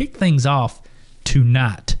it. We kick things off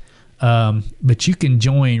tonight, but you can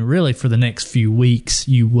join really for the next few weeks.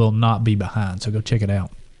 You will not be behind. So go check it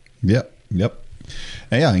out. Yep.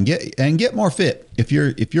 Yeah, and get more fit. If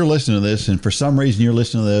you're listening to this, and for some reason you're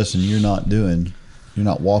listening to this and you're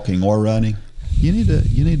not walking or running, you need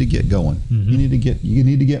to get going. Mm-hmm. You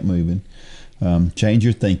need to get moving. Change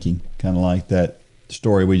your thinking, kind of like that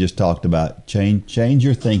story we just talked about. Change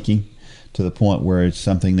your thinking to the point where it's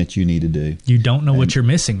something that you need to do. You don't know what you're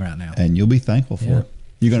missing right now, and you'll be thankful for it.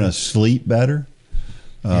 You're going to sleep better.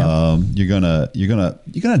 You're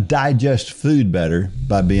gonna digest food better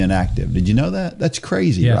by being active. Did you know that? That's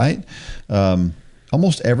crazy, right?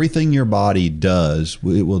 Almost everything your body does,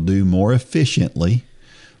 it will do more efficiently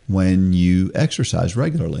when you exercise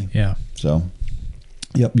regularly. Yeah. So,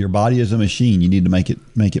 your body is a machine. You need to make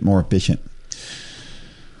it more efficient.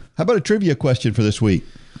 How about a trivia question for this week?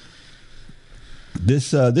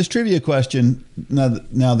 This trivia question.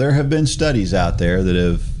 Now there have been studies out there that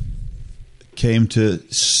have came to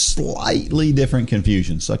slightly different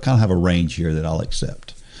confusions. So I kind of have a range here that I'll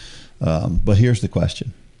accept. But here's the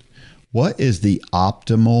question. What is the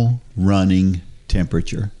optimal running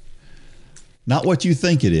temperature? Not what you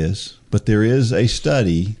think it is, but there is a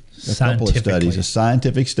study, a couple of studies,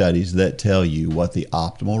 scientific studies that tell you what the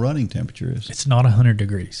optimal running temperature is. It's not 100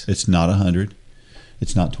 degrees. It's not 100.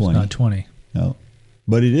 It's not 20. It's not 20. No.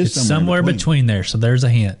 But it is somewhere between there, so there's a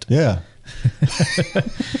hint. Yeah.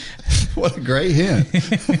 What a great hint.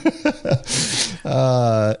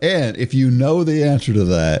 And if you know the answer to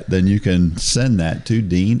that, then you can send that to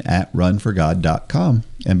dean@runforgod.com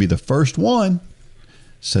and be the first one.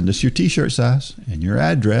 Send us your T-shirt size and your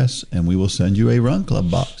address, and we will send you a Run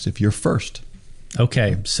Club box if you're first.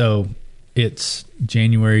 Okay, so it's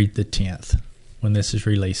January the 10th when this is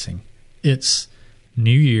releasing. It's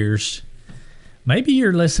New Year's. Maybe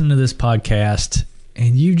you're listening to this podcast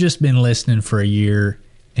and you've just been listening for a year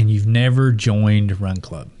and you've never joined Run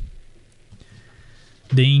Club.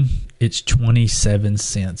 Dean, it's 27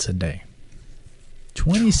 cents a day.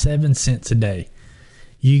 27 cents a day.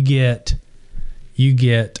 You get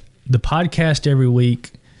the podcast every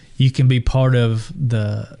week. You can be part of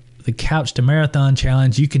the Couch to Marathon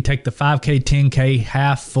Challenge. You can take the 5K, 10K,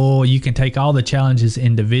 half full. You can take all the challenges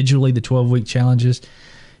individually, the 12-week challenges.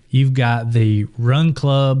 You've got the Run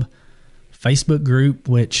Club Facebook group,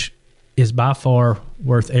 which is by far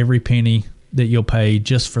worth every penny that you'll pay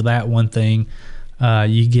just for that one thing.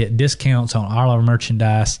 You get discounts on all our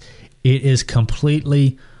merchandise. It is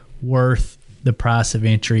completely worth the price of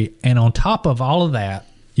entry. And on top of all of that,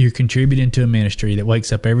 you're contributing to a ministry that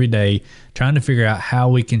wakes up every day trying to figure out how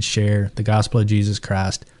we can share the gospel of Jesus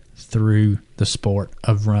Christ through the sport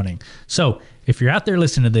of running. So if you're out there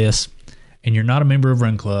listening to this and you're not a member of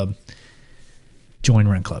Run Club, join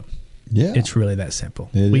Run Club. Yeah. It's really that simple.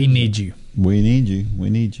 We need you. We need you. We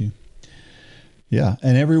need you. Yeah.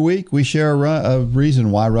 And every week we share a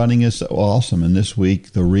reason why running is so awesome. And this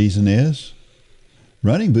week, the reason is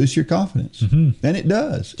running boosts your confidence. Mm-hmm. And it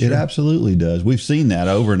does. Sure. It absolutely does. We've seen that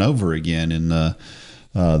over and over again in the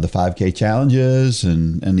 5K challenges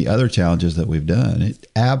and the other challenges that we've done. It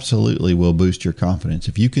absolutely will boost your confidence.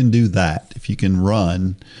 If you can do that, if you can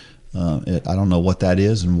run, I don't know what that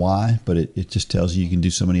is and why, but it just tells you can do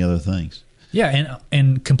so many other things. Yeah,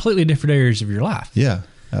 and completely different areas of your life. Yeah,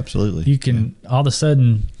 absolutely. You can all of a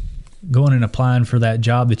sudden going and applying for that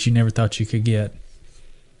job that you never thought you could get.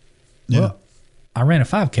 Yeah. Well, I ran a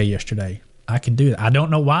 5K yesterday. I can do that. I don't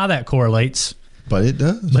know why that correlates. But it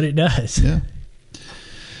does. But it does. Yeah.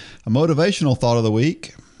 A motivational thought of the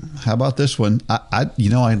week. How about this one? I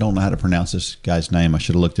don't know how to pronounce this guy's name. I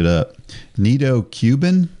should have looked it up. Nito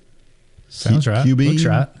Cuban. Sounds right. Cuban? Looks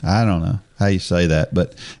right. I don't know how you say that.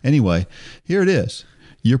 But anyway, here it is.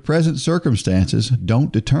 Your present circumstances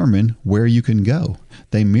don't determine where you can go.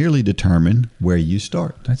 They merely determine where you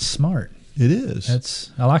start. That's smart. It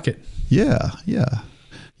is. I like it. Yeah, yeah.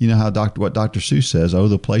 You know how what Dr. Seuss says,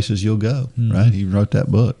 the places you'll go, right? He wrote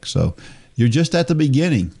that book. So you're just at the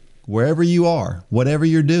beginning. Wherever you are, whatever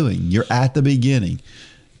you're doing, you're at the beginning.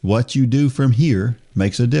 What you do from here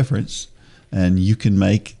makes a difference, and you can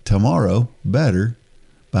make tomorrow better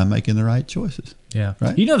by making the right choices. Yeah.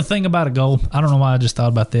 Right? You know the thing about a goal, I don't know why I just thought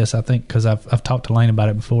about this. I think because I've talked to Lane about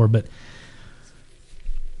it before, but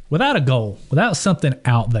without a goal, without something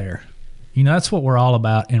out there, that's what we're all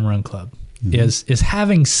about in Run Club, is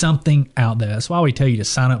having something out there. That's why we tell you to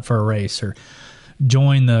sign up for a race or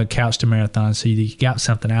join the Couch to Marathon so you got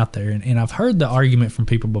something out there. And I've heard the argument from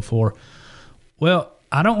people before, well,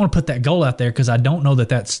 I don't want to put that goal out there because I don't know that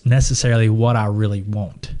that's necessarily what I really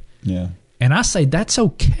want. Yeah. And I say that's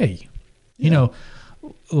okay. Yeah.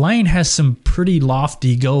 Lane has some pretty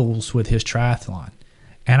lofty goals with his triathlon.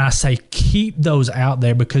 And I say keep those out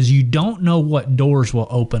there because you don't know what doors will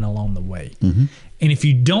open along the way. Mm-hmm. And if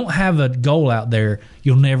you don't have a goal out there,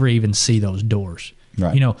 you'll never even see those doors.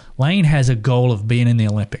 Right. Lane has a goal of being in the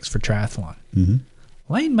Olympics for triathlon.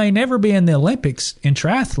 Mm-hmm. Lane may never be in the Olympics in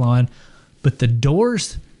triathlon, but the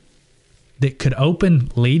doors that could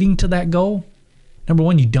open leading to that goal, number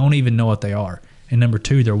one, you don't even know what they are. And number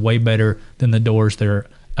two, they're way better than the doors that are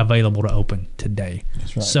available to open today.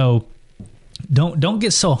 That's right. So don't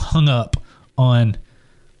get so hung up on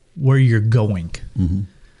where you're going. Mm-hmm.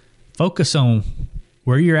 Focus on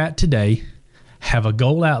where you're at today, have a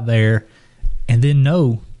goal out there, and then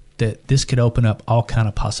know that this could open up all kind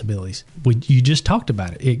of possibilities. You just talked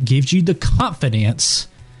about it. It gives you the confidence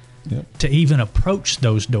to even approach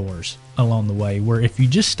those doors along the way, where if you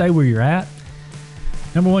just stay where you're at,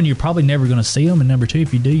 number one, you're probably never going to see them, and number two,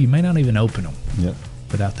 if you do, you may not even open them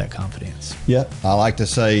without that confidence. Yep. I like to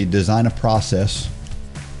say design a process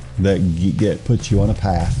that puts you on a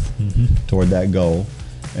path toward that goal,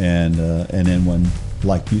 and then when,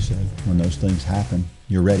 like you said, when those things happen,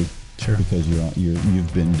 you're ready Sure. Because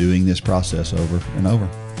you've been doing this process over and over.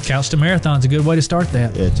 Couch to Marathon's a good way to start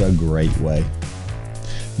that. It's a great way.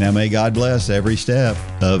 Now may God bless every step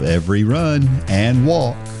of every run and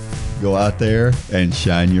walk. Go out there and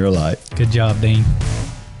shine your light. Good job, Dean.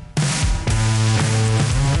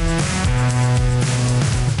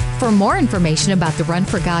 For more information about the Run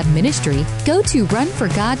for God ministry, go to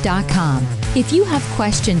runforgod.com. If you have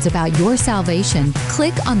questions about your salvation,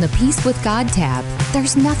 click on the Peace with God tab.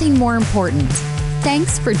 There's nothing more important.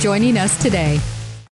 Thanks for joining us today.